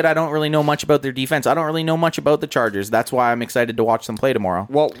offense is good. I don't really know much about their defense. I don't really know much about the Chargers. That's why I'm excited to watch them play tomorrow.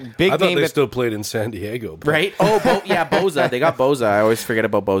 Well, big I thought game they that still played in San Diego. But Right? Oh, Boza. They got Boza. I always forget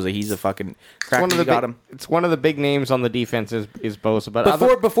about Boza. He's a fucking crack. one of the got big, him. it's one of the big names on the defense is Bosa.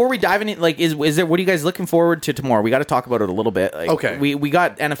 But Before we dive in, like, is there? What are you guys looking forward to tomorrow? We got to talk about it a little bit. Like, Okay. We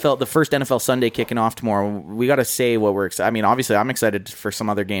got the first NFL Sunday kicking off tomorrow. We got to say what we're excited. I mean, obviously, I'm excited for some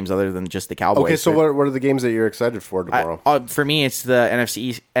other games other than just the Cowboys. Okay, so what are the games that you're excited for tomorrow? For me, it's the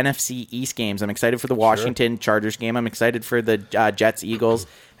NFC East games. I'm excited for the Washington Chargers game. I'm excited for the Jets Eagles,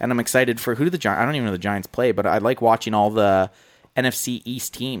 and I'm excited for who do the Giants. I don't even know the Giants play, but I like watching all the NFC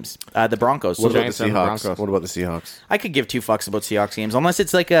East teams. The Broncos. What So about Giants the and Seahawks? Broncos. What about the Seahawks? I could give two fucks about Seahawks games unless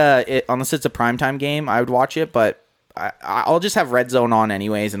it's like a primetime game. I would watch it, but I'll just have Red Zone on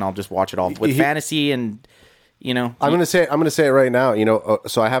anyways, and I'll just watch it all with fantasy and. I'm gonna say it right now.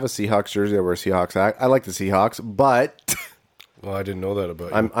 So I have a Seahawks jersey. I wear Seahawks. I like the Seahawks, but well, I didn't know that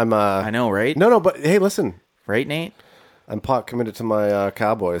about you. I know, right? No, but hey, listen, Right, Nate? I'm pot committed to my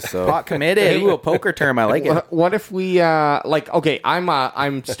Cowboys. So Pot committed. Ooh, a poker term. I like it. what if we okay?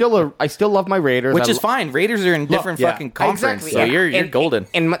 I still love my Raiders, Which is fine. Raiders are in different yeah. fucking conference, Exactly. so you're And- golden.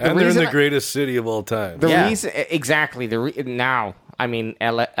 And the and they're in reason the greatest city of all time. the Yeah. reason exactly now. I mean,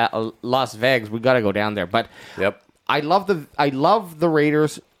 Las Vegas. We got to go down there, but Yep. I love the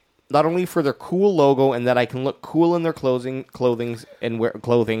Raiders not only for their cool logo and that I can look cool in their clothing and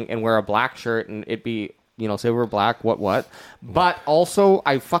wear a black shirt and it be silver black what, but also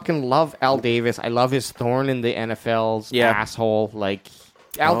I fucking love Al Davis. I love his thorn in the NFL's asshole. Like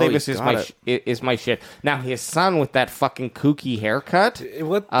Al Davis you is got is my shit. Now his son with that fucking kooky haircut. He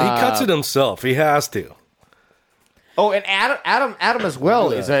cuts it himself. He has to. Oh, and Adam as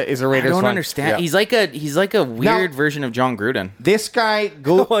well is a I Raiders don't fan. understand. Yeah. He's like a weird version of John Gruden, This guy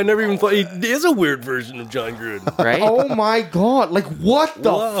go. Oh, I never even thought he is a weird version of John Gruden. right? Oh my god! Like what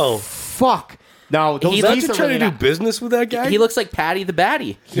the Wow. fuck? No, those He Is that looks you are trying really to do not- business with that guy? He looks like Patty the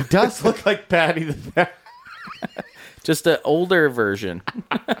Batty, He does look like Patty the just an older version.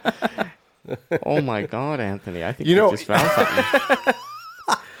 Oh my god, Anthony! I think You you know- just found something.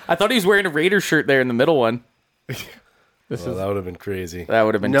 I thought he was wearing a Raiders shirt there in the middle one. Well, that would have been crazy. That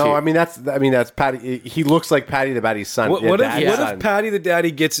would have been No, too. I mean that's Patty. He looks like Patty the Batty's son. What, Yeah, what, if, dad's what son. if Patty the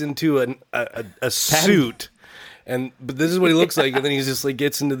Daddy gets into a suit, but this is what he looks like, and then he just like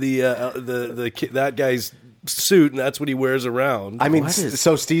gets into that guy's suit, and that's what he wears around. I mean, What is-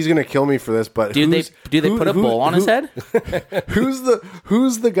 so Steve's gonna kill me for this, but do they put a bowl on his head? Who's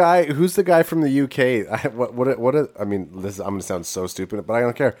the guy from the UK? I mean, I'm gonna sound so stupid, but I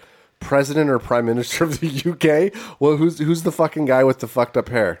don't care. President or Prime Minister of the UK? Well, who's the fucking guy with the fucked up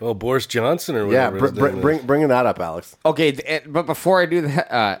hair? Oh, Boris Johnson or Yeah, whatever. his name is. bringing that up, Alex. Okay, but before I do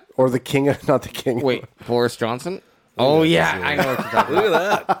that, Or the king, not the king. wait, Boris Johnson. Oh yeah, I know what you're talking about. Look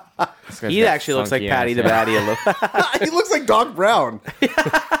at that. guy's He got actually looks like funky Patty ass, the yeah. Batty a little. He looks like Doc Brown.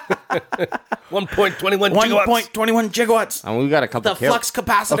 1.21 gigawatts. 1.21 gigawatts. And we got a couple The flux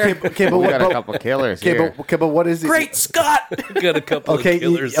capacitor. Okay, We got a but couple killers okay, here. but what is it? Great Scott. Got a couple Okay, of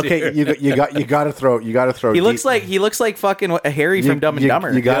killers here. you got to throw. He looks like fucking Harry from Dumb and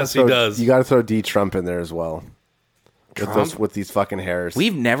Dumber. You gotta Yes, he throw, does. You got to throw D Trump in there as well. With these fucking hairs.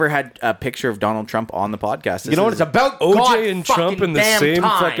 We've never had a picture of Donald Trump on the podcast. You know what it's about? OJ God and Trump fucking in the damn same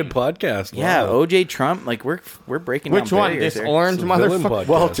time. fucking podcast. Yeah, Wow. OJ Trump. Like we're breaking Which down one? barriers This here. orange It's a villain motherfucker? podcast.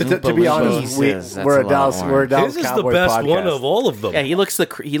 well, to be honest, Jesus, that's we're a a lot Dallas of we're a Dallas His is the Cowboy best podcast. one of all of them. Yeah, he looks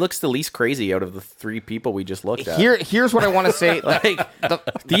the least crazy out of the three people we just looked at. Here's what I want to say. Like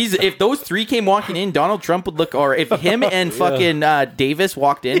if those three came walking in, Donald Trump would look, or if him and fucking Davis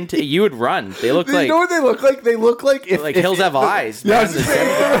walked in, you would run. They look You like know what they look like? They look like if Hills Have Eyes. Yeah, I man. was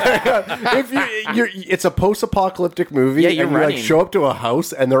saying, if it's a post-apocalyptic movie, Yeah, you're and you running. like show up to a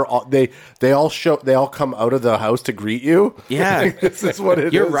house and they all come out of the house to greet you. Yeah. This is what it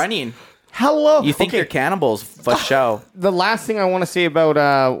is. You're running. Hello. You think Okay, they're cannibals for show. the last thing I want to say about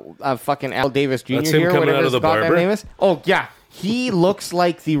fucking Al Davis Jr. That's him here, coming whatever out of his the goddamn barber? name is. Oh yeah, he looks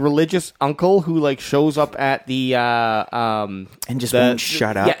like the religious uncle who like shows up at the And just won't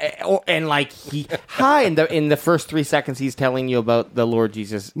shut up. Yeah, and like hi in the first 3 seconds he's telling you about the Lord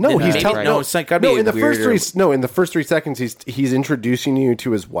Jesus. No, he's Maybe- telling no, it's like gotta be in the weird first in the first 3 seconds he's introducing you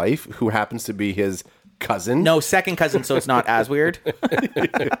to his wife, who happens to be his cousin. No, second cousin, so it's not as weird.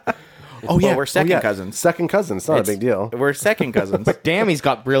 oh Well, we're second cousins. Second cousin. It's not a big deal. We're second cousins. Damn, he's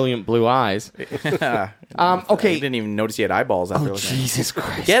got brilliant blue eyes. I Okay. didn't even notice he had eyeballs after Oh looking at it. Jesus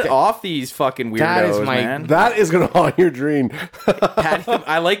Christ! Get off these fucking weirdos, That is my- man. That is gonna haunt your dream. Patty,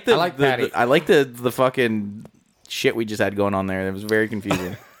 I like the Patty. I like the fucking shit we just had going on there. It was very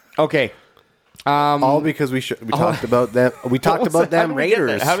confusing. Okay. All because we talked about them. We talked about them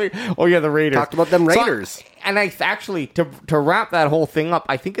Raiders. Oh yeah, the Raiders. Talked about them So, Raiders. and I actually to wrap that whole thing up,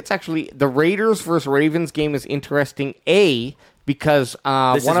 I think it's actually the Raiders versus Ravens game is interesting. Because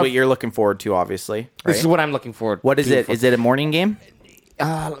This is what you're looking forward to, obviously. this is right? what I'm looking forward. What is to it? Is it a morning game?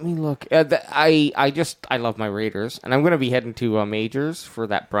 Let me look. I love my Raiders, and I'm going to be heading to Majors for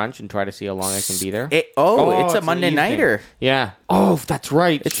that brunch and try to see how long I can be there. It's a an Monday evening. nighter. Yeah. Oh, that's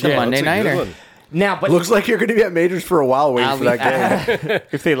right. It's the Monday That's a good nighter. one. Now, but Looks like you're going to be at Majors for a while waiting I'll for be- that game.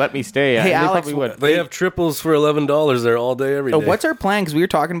 if they let me stay, Hey, they Alex, probably would. They have triples for $11 there all day, every day. What's our plan? Because we were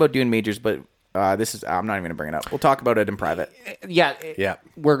talking about doing majors, but this is I'm not even going to bring it up. We'll talk about it in private. Yeah, Yeah.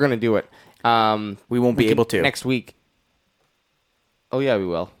 we're going to do it. We won't be able to. next week. Oh yeah, we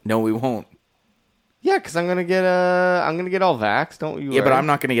will. No, we won't. Yeah, because I'm gonna get all vaxxed. Don't you? Yeah, but worry. I'm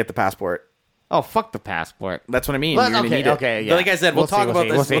not going to get the passport. Oh, fuck the passport. That's what I mean. Well, You're gonna okay, need it. okay, yeah. But like I said, we'll talk see, about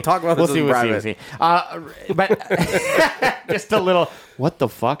this. see. We'll talk about this in private. see. But just a little, what the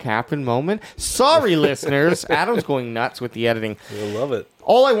fuck happened moment. Sorry, listeners. Adam's going nuts with the editing. You'll love it.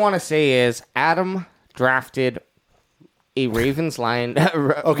 All I want to say is Adam drafted a Ravens line.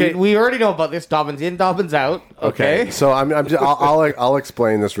 Okay. we already know about this. Dobbins in, Dobbins out. Okay. So I'll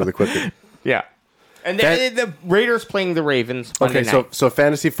explain this really quickly. Yeah. And That- the Raiders playing the Ravens Monday Okay, night. so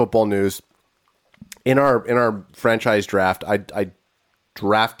fantasy football news. In our franchise draft, I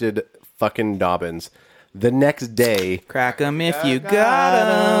drafted fucking Dobbins. The next day, Crack 'em if you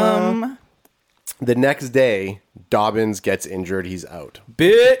got 'em. Dobbins gets injured. He's out.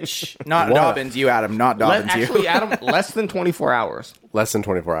 Bitch. Not What? Dobbins, you, Adam. Not Dobbins, you. Actually, Adam, less than 24 hours. Less than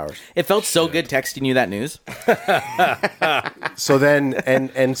 24 hours. It felt so good texting you that news. So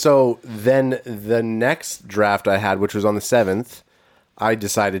then, so then the next draft I had, which was on the 7th, I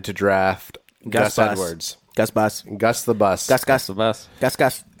decided to draft Gus Bus. Edwards. Gus Bus. Gus the Bus. Gus. The best.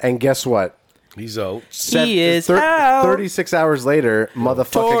 Gus. And guess what? He's out. He is out. 36 hours later,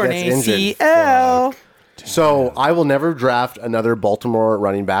 motherfucker Torn gets injured. ACL. So I will never draft another Baltimore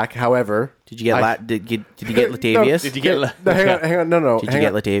running back. However, Did you get did you get Latavius? Did you get? no, hang on, no. Did you hang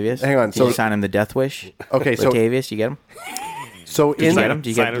get on. Latavius? Hang on. Did So you sign him the Death Wish? okay, so Latavius, you get him? so Did you get him? in Did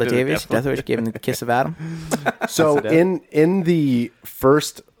you get sign him to the Latavius? Death Wish? Give him the kiss of Adam? so in the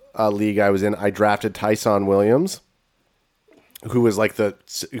first league I was in, I drafted Tyson Williams, who was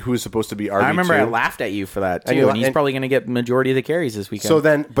who was supposed to be RB2. I remember I laughed at you for that And too, you- and he's and- probably going to get majority of the carries this weekend. So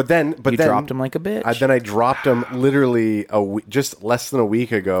then, but you then dropped him like a bitch. Then I dropped him literally just less than a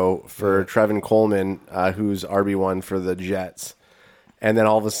week ago for Trevin Coleman, who's RB1 for the Jets, and then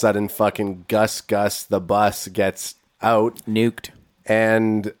all of a sudden, fucking Gus the Bus gets out, Nuked.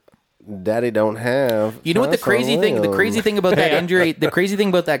 and Daddy don't have. You know what the Tyson crazy thing? The Williams. crazy thing about that injury. The crazy thing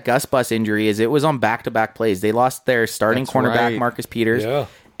about that Gus Bus injury is it was on back-to-back plays. They lost their starting That's cornerback right. Marcus Peters Yeah.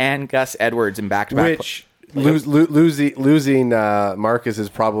 and Gus Edwards in back-to-back. Which Losing Marcus is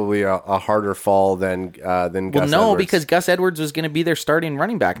probably a harder fall than Gus Well, no, Edwards. because Gus Edwards was going to be their starting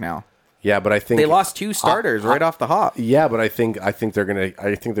running back now. Yeah, but I think They lost 2 starters right off the hop. Yeah, but I think they're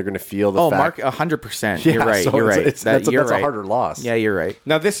gonna feel the Oh, fact. Mark, 100%. Yeah, You're right. so You're right. That's You're a right. harder loss. Yeah, you're right.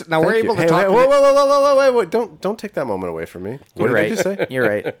 Now we're Thank able you. to talk. Wait! Don't take that moment away from me. What You're did right. I just say? You're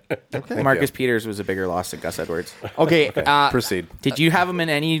right. Thank Marcus you. Peters was a bigger loss than Gus Edwards. Okay, Proceed. Did you have him in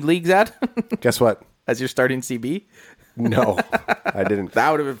any leagues, Ed? Guess what? As your starting CB? No, I didn't.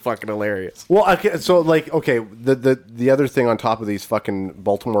 That would have been fucking hilarious. Well, okay, so the other thing on top of these fucking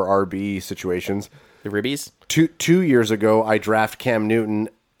Baltimore RB situations, The ribbies? 2 years ago, I draft Cam Newton.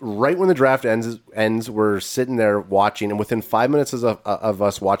 Right when the draft ends, we're sitting there watching, and within 5 minutes of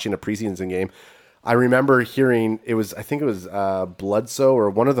us watching a preseason game, I remember hearing I think it was Bledsoe or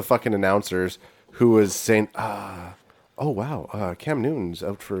one of the fucking announcers who was saying, "Oh wow, Cam Newton's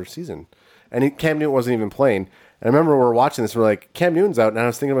out for a season," and Cam Newton wasn't even playing. And I remember we were watching this, and we're like, Cam Newton's out, and I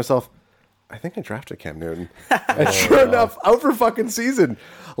was thinking to myself, I think I drafted Cam Newton, and sure enough, out for fucking season.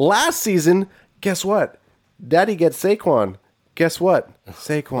 Last season, guess what? Daddy gets Saquon. Guess what?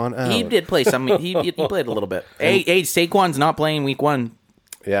 Saquon out. He did play some. He played a little bit. Hey, Saquon's not playing week 1.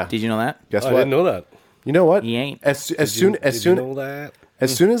 Yeah. Did you know that? Guess I what? didn't know that. You know what? He ain't. As Did soon you know that?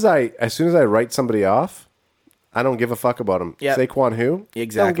 as soon as I write somebody off, I don't give a fuck about him. Yep. Saquon who?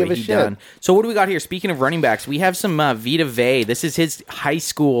 Exactly. Don't give a He's shit. done. So what do we got here? Speaking of running backs, we have some Vita Vea. This is his high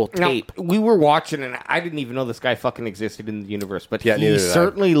school now, tape. we were watching, and I didn't even know this guy fucking existed in the universe. But Yeah, neither he did I.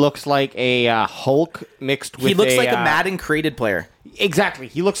 certainly looks like a Hulk mixed with. He looks like a uh, Madden created player. Exactly.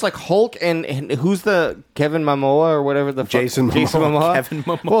 He looks like Hulk, and who's the Kevin Momoa or whatever the fuck? Jason Jason Momoa. Momoa. Kevin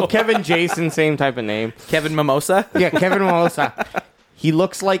Momoa. Well, Kevin Jason, same type of name. Kevin Mimosa. Yeah, Kevin Momoa. He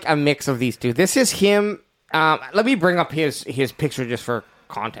looks like a mix of these two. This is him. Let me bring up his picture just for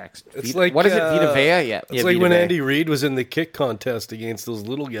context. It's like what is it, Vita Vea? Yeah. It's Yeah, like Vita when Vea. Andy Reid was in the kick contest against those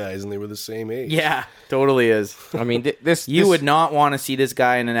little guys, and they were the same age. Yeah, totally is. I mean, this You would not want to see this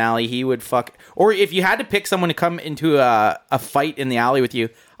guy in an alley. He would fuck. Or if you had to pick someone to come into a fight in the alley with you,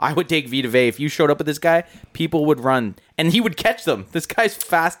 I would take Vita Vea. If you showed up with this guy, people would run, and he would catch them. This guy's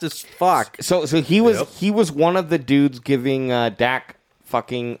fast as fuck. So he was Yep. he was one of the dudes giving Dak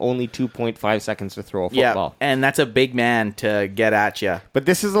fucking only 2.5 seconds to throw a football. Yeah, and that's a big man to get at you. But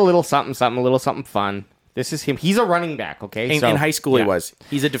this is a little something, a little something fun. This is him. He's a running back, okay? In high school, he was.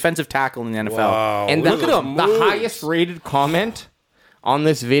 He's a defensive tackle in the NFL. Wow. And Look at the him. highest rated comment on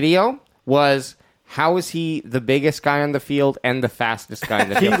this video was, how is he the biggest guy on the field and the fastest guy in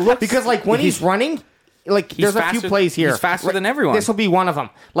the field? Because, like, when he's running, like, there's a few faster- plays here. he's faster than everyone. This will be one of them.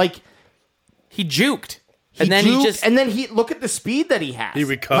 Like, He juked. he And then juked, he just... and then look at the speed that he has. He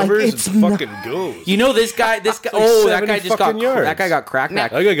recovers Like, and fucking goes. You know this guy. This guy. like Oh, that 70 guy just got. fucking yards. That guy got cracked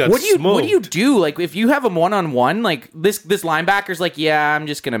back. That guy got What do you smoked. do? Like if you have him 1-on-1, like this linebacker's like, yeah, I'm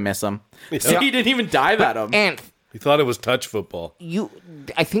just gonna miss him. So he didn't even dive at him. And He thought it was touch football.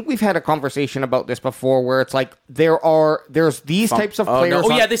 I think we've had a conversation about this before, where it's like there's these types of players. Oh,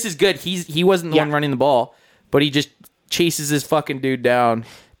 no. on- Yeah, this is good. He wasn't the Yeah. one running the ball, but he just chases his fucking dude down.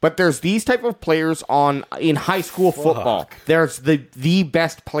 But there's these type of players in high school football. There's the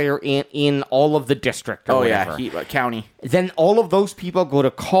best player in all of the district. Or Oh whatever. yeah, county. Then all of those people go to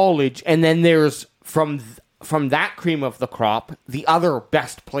college, and then there's from that cream of the crop, the other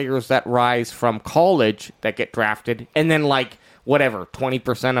best players that rise from college that get drafted, and then like whatever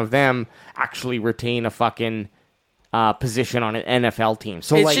 20% of them actually retain a fucking position on an NFL team.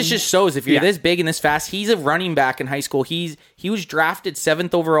 So It like, just shows if you're yeah. this big and this fast. He's a running back in high school. He was drafted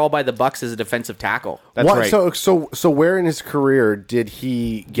 7th overall by the Bucks as a defensive tackle. That's What- right. So where in his career did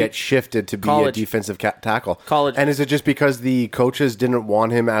he get shifted to be College. a defensive tackle? College. And is it just because the coaches didn't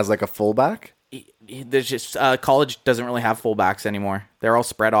want him as like a fullback? There's just college doesn't really have fullbacks anymore. They're all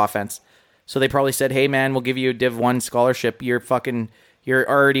spread offense. So they probably said, "Hey man, we'll give you a Div 1 scholarship. You're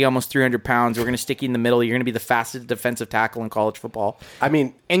already almost 300 pounds. We're going to stick you in the middle. You're going to be the fastest defensive tackle in college football." I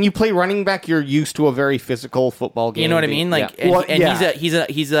mean, and you play running back, you're used to a very physical football game. You know what I mean? Like, Yeah. and, Well, and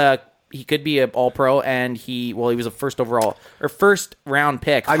yeah. he could be an all pro, and he was a first round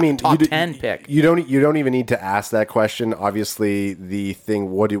pick. I mean, top you 10 pick. You don't even need to ask that question. Obviously, the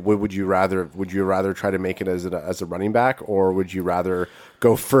thing. What would you rather? Would you rather try to make it as a running back, or would you rather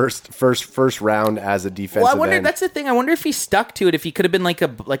go first round as a defensive Well, I wonder. end? That's the thing. I wonder if he stuck to it. If he could have been like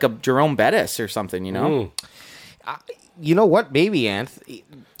a Jerome Bettis or something. You know? you know what? Maybe, Anth.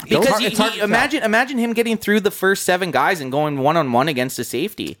 Because It's hard to tell. imagine him getting through the first 7 guys and going 1-on-1 against a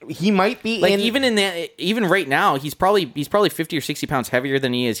safety. He might be Like in, even right now, he's probably 50 or 60 pounds heavier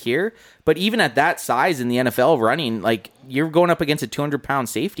than he is here. But even at that size in the NFL running, like you're going up against a 200-pound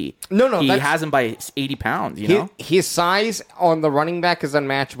safety. No, he that's- has him by 80 pounds. You know, his size on the running back is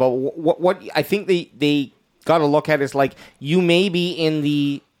unmatchable. What I think they got to look at is like you may be in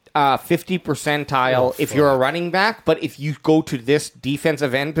the 50 percentile if you're a running back, but if you go to this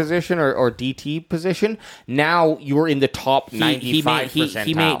defensive end position or DT position, now you're in the top 95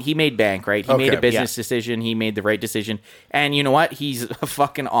 percentile. he made bank, right? He made a business decision. He made the right decision, and you know what? He's a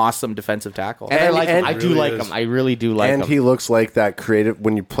fucking awesome defensive tackle. And I like him. and- I do Really like is. him. I really do like And him. he looks like that creative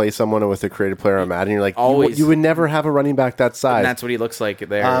when you play someone with a creative player on Madden. You're like, Always. you would never have a running back that size. And that's what he looks like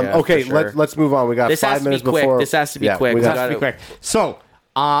there. yeah, okay, for sure. let's move on. We got This 5 has to be minutes quick. before. This has to be quick. We We got, gotta- Be quick. So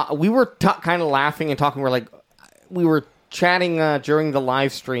we were kind of laughing and talking. We were chatting during the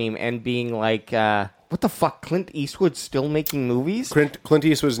live stream and being like, "What the fuck? Clint Eastwood's still making movies? Clint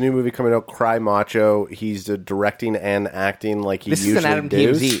Eastwood's new movie coming out, Cry Macho. He's directing and acting like he This is usually an Adam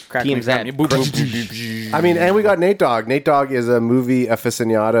does. TMZ. Crack me, crack me. Boop, boop, boop, boop, boop. I mean, and we got Nate Dogg. Nate Dogg is a movie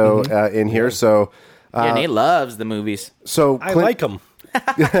aficionado in here. So, Yeah, Nate loves the movies. I like him.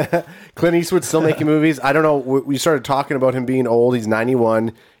 Clint Eastwood's still making movies. I don't know. We started talking about him being old. He's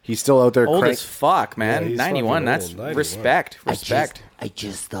 91. He's still out there. Old crank- as fuck, man. Yeah, he's 91. fucking That's old. 91. respect. Respect. I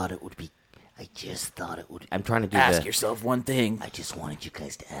just thought it would be. I just thought it would. I'm trying to do Ask the. yourself one thing. I just wanted you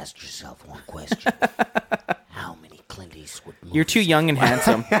guys to ask yourself one question: how many Clint Eastwood movies? You're too young and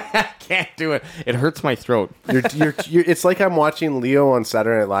handsome. Can't do it. It hurts my throat. You're, it's like I'm watching Leo on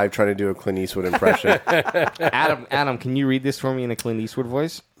Saturday Night Live trying to do a Clint Eastwood impression. Adam, can you read this for me in a Clint Eastwood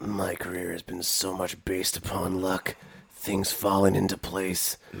voice? My career has been so much based upon luck. Things falling into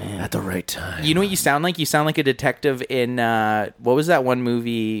place at the right time. You know what you sound like? You sound like a detective in what was that one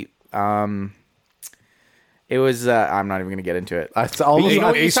movie? It was. I'm not even going to get into it. It's almost You know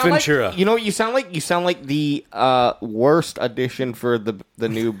what you Ace sound Ventura. Like? You know what you sound like? You sound like the worst audition for the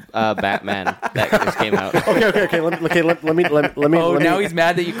new Batman that just came out. okay. Let me. Oh, now he's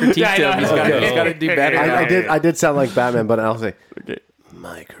mad that you critiqued Yeah, I know. him. He's Okay. got to do better. now. I did sound like Batman, but I'll say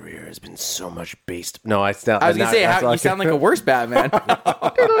my career has been so much based. No, I sound. I was going to say, you sound like a worse Batman.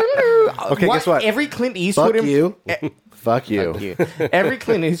 Okay, guess what? Every Clint Eastwood Fuck you. Fuck you. you. Every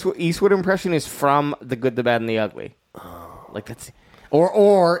Clint Eastwood impression is from The Good, the Bad, and the Ugly. Like that's,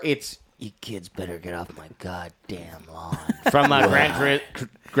 or it's You kids better get off my goddamn lawn. from Gran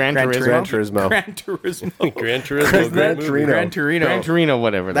Turismo. Gran Turismo. Gran Turismo. Gran Turismo. Gran great movie. Torino. Gran Torino. Gran Torino,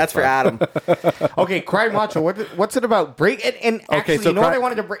 whatever. That's for fuck. Adam. Okay, Cry Macho. What's it about? Break and actually, so you know what Cry- I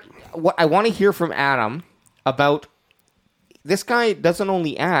wanted to break. What I want to hear from Adam about. This guy doesn't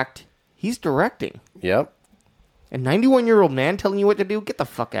only act; he's directing. Yep. A 91-year-old man telling you what to do? Get the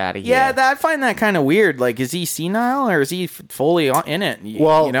fuck out of here! Yeah, I find that kind of weird. Like, is he senile or is he fully in it?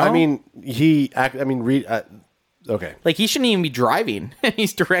 Well, you know? I mean, read. Okay. like he shouldn't even be driving.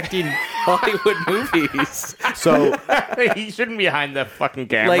 He's directing Hollywood movies. So he shouldn't be behind the fucking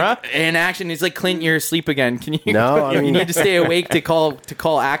camera. Like in action, he's like Clint, you're asleep again. Can you? No, I you mean- need to stay awake to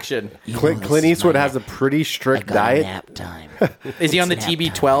call action. Clint Eastwood has a pretty I strict got diet. nap time. Is he on the It's nap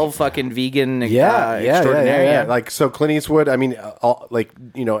time. TB12 fucking vegan? Yeah, extraordinaire? yeah. Like, so Clint Eastwood, I mean,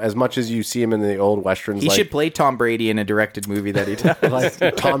 as much as you see him in the old westerns, He like, should play Tom Brady in a directed movie that he does.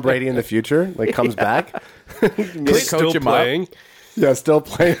 like Tom Brady in the future, like comes back. Coach Still him up. playing. Yeah, still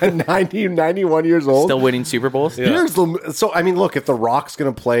playing at 91 years old. Still winning Super Bowls. Here's the so I mean, look, if The Rock's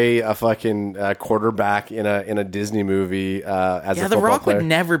gonna play a fucking quarterback in a Disney movie as a Yeah, The football Rock player, would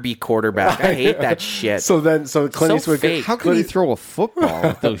never be quarterback. I hate that shit. so Clint So Eastwood, fake. How can he throw a football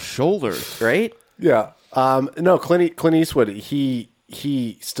with those shoulders? right? yeah, no, Clint Eastwood, he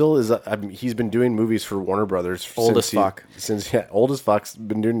still is. I mean, he's been doing movies for Warner Brothers. Old as fuck. Old as fuck's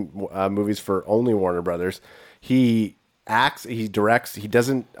been doing movies for only Warner Brothers. He acts, he directs, he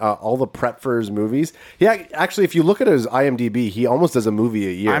doesn't all the prep for his movies. Yeah, actually, if you look at his IMDb, he almost does a movie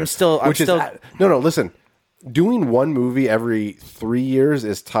a year. No. Listen, doing one movie every 3 years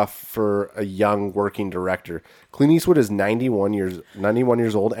is tough for a young working director. Clint Eastwood is 91 years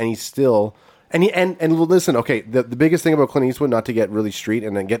old, and he's still. And listen, okay, the biggest thing about Clint Eastwood, not to get really street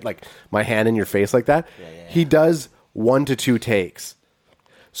and then get like my hand in your face like that, he does 1 to 2 takes.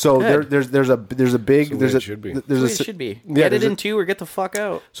 So there's a big way it should be. there's It should be. Yeah, Get it there's in 2 or get the fuck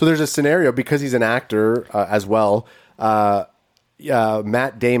out. so there's a scenario because he's an actor as well.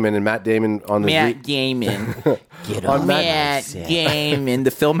 Matt Damon on the Matt Damon. Get On on Matt Damon, the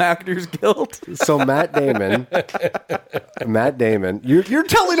Film Actors Guild. So Matt Damon, you're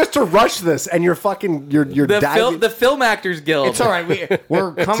telling us to rush this, and you're diving. The Film Actors Guild. It's all right.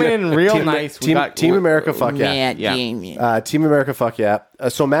 We're coming in real nice. Team America, fuck yeah. Matt Damon. Team America, fuck yeah.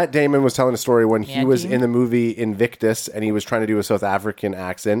 So Matt Damon was telling a story when he Matt was Damon? in the movie Invictus, and he was trying to do a South African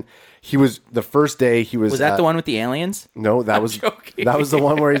accent. He was the first day he was. Was that the one with the aliens? No, that was joking. that was the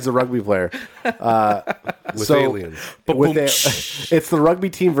one where he's a rugby player. With aliens. It's the rugby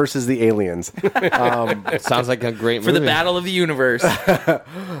team versus the aliens. It sounds like a great For movie. the Battle of the Universe.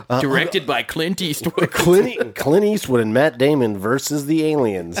 Directed by Clint Eastwood. Clint Eastwood and Matt Damon versus the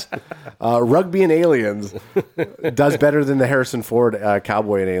aliens. Rugby and aliens does better than the Harrison Ford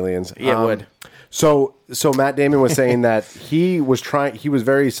Cowboy and Aliens. Yeah, it would. So Matt Damon was saying that he was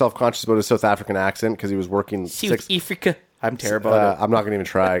very self-conscious about his South African accent because he was working South Africa. I'm terrible at it. I'm not going to even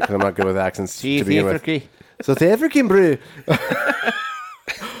try because I'm not good with accents to begin with. Africa. South African brew.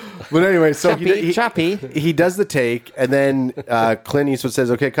 But anyway, so Choppy. he does the take, and then Clint Eastwood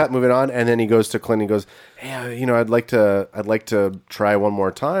says, "Okay, cut, moving on." And then he goes to Clint and he goes, "Hey, I'd like to try one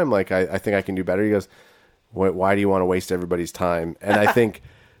more time. Like, I think I can do better." He goes, "Why do you want to waste everybody's time?" And I think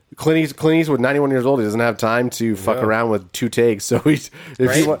Clint Eastwood, 91 years old, he doesn't have time to fuck around with two takes. So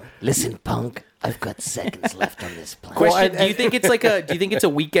Listen, punk. I've got seconds left on this planet. Question: do you think it's a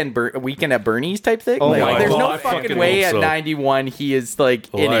weekend at Bernie's type thing? my there's God. no I fucking fucking way hope at so. 91 he is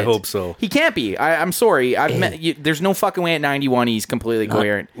like in I it. hope so. He can't be. I'm sorry. There's no fucking way at 91 he's completely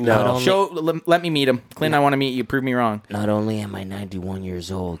coherent. no. Let me meet him, Clint. I want to meet you. Prove me wrong. Not only am I 91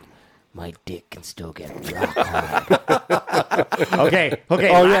 years old, my dick can still get rock hard. Okay.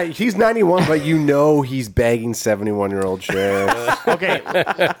 Oh yeah, he's 91, but he's bagging 71-year-old chicks. Okay.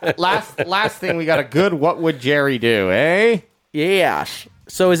 Last thing, we got a good what would Jerry do, eh? Yeah.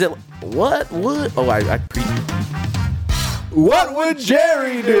 So is it what would? Oh, I What would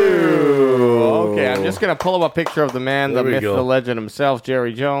Jerry do? Okay, I'm just going to pull up a picture of the man, the There we myth, go. the legend himself,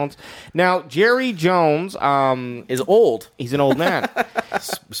 Jerry Jones. Now, Jerry Jones, is old. he's an old man.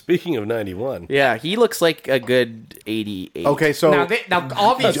 Speaking of 91. Yeah, he looks like a good 88. Okay, so Now,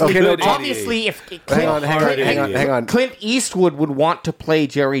 obviously, Okay, no, obviously, if hang on. Clint Eastwood would want to play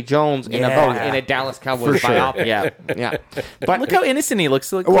Jerry Jones in Yeah. a Dallas Cowboys For sure. biopic. Yeah. But Look how innocent he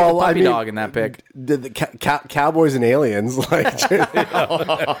looks. Like a puppy dog in that pic. the Cowboys and aliens, like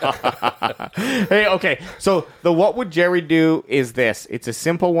Hey, okay. So the what would Jerry do is this. It's a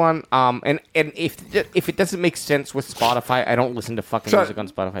simple one. And if it doesn't make sense with Spotify, I don't listen to fucking music on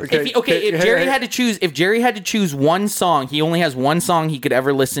Spotify. If Jerry had to choose one song, he only has one song he could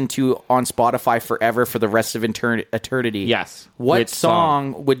ever listen to on Spotify forever for the rest of eternity. Yes. What Which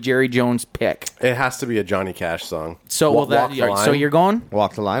song would Jerry Jones pick? it has to be a Johnny Cash song. So Walk the Line. so you're going?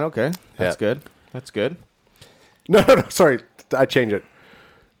 Walk the line. Okay, that's Yeah. good. That's good. No, sorry, I changed it.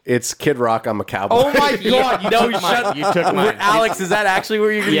 It's Kid Rock. I'm a cowboy. Oh my god! You took mine. Alex, is that actually what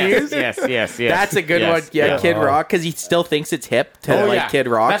you're going to use? Yes. That's a good one. Yeah, Kid Rock, because he still thinks it's hip to Kid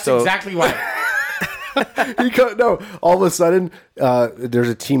Rock. That's so exactly why. All of a sudden, there's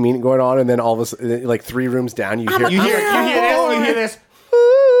a team meeting going on, and then all of a sudden, like 3 rooms down, you hear You hear this.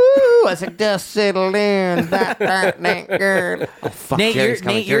 Ooh, as it does settle in, that girl. Oh fuck, Nate, Jerry's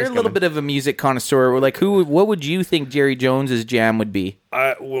coming. you're Jerry's a little coming. bit of a music connoisseur. Like, what would you think Jerry Jones's jam would be?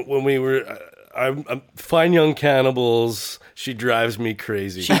 When we were, I'm Fine Young Cannibals. She drives me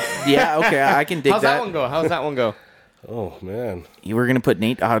crazy. Yeah, okay, I can dig How's that one go? How's that one go? Oh man, You were gonna put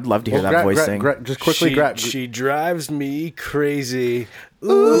Nate. I'd love to hear that voice sing. just quickly grab. She drives me crazy.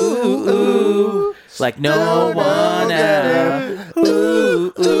 Like no one else.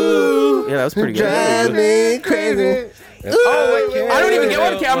 Ooh, ooh. Yeah, that was pretty good. me crazy. I don't even get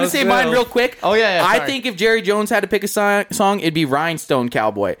one. Okay, I'm gonna say mine real quick. Oh, yeah, I sorry. think if Jerry Jones had to pick a song, it'd be Rhinestone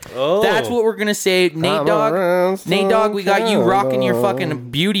Cowboy. Oh. That's what we're gonna say. Nate Dogg, we got you rocking your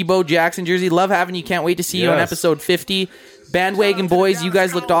fucking Beauty Bo Jackson jersey. Love having you. Can't wait to see you on Yes. episode 50. Bandwagon boys, you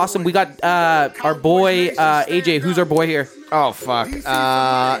guys looked awesome. We got our boy AJ. Who's our boy here? Oh fuck. Big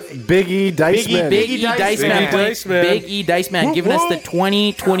E Diceman. Big E Diceman. Big E Diceman giving us the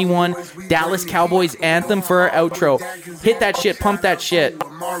 2021 Dallas Cowboys anthem for our outro. Hit that shit. Pump that shit.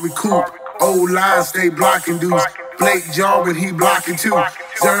 Amari Coop, old line stay blocking dudes. Blake Jarwin, he blocking too.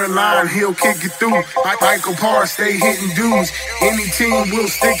 Zerline, he'll kick it through. Michael Parr stay hitting dudes. Any team will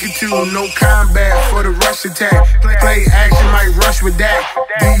stick it to. No combat for the rush attack. Play action might rush with that.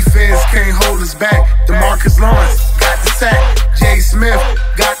 Defense can't hold us back. DeMarcus Lawrence got the sack. Jay Smith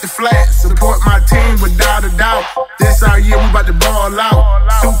got the flat. Support my team without a doubt. This our year, we about to ball out.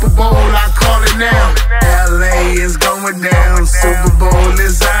 Super Bowl, I call it now.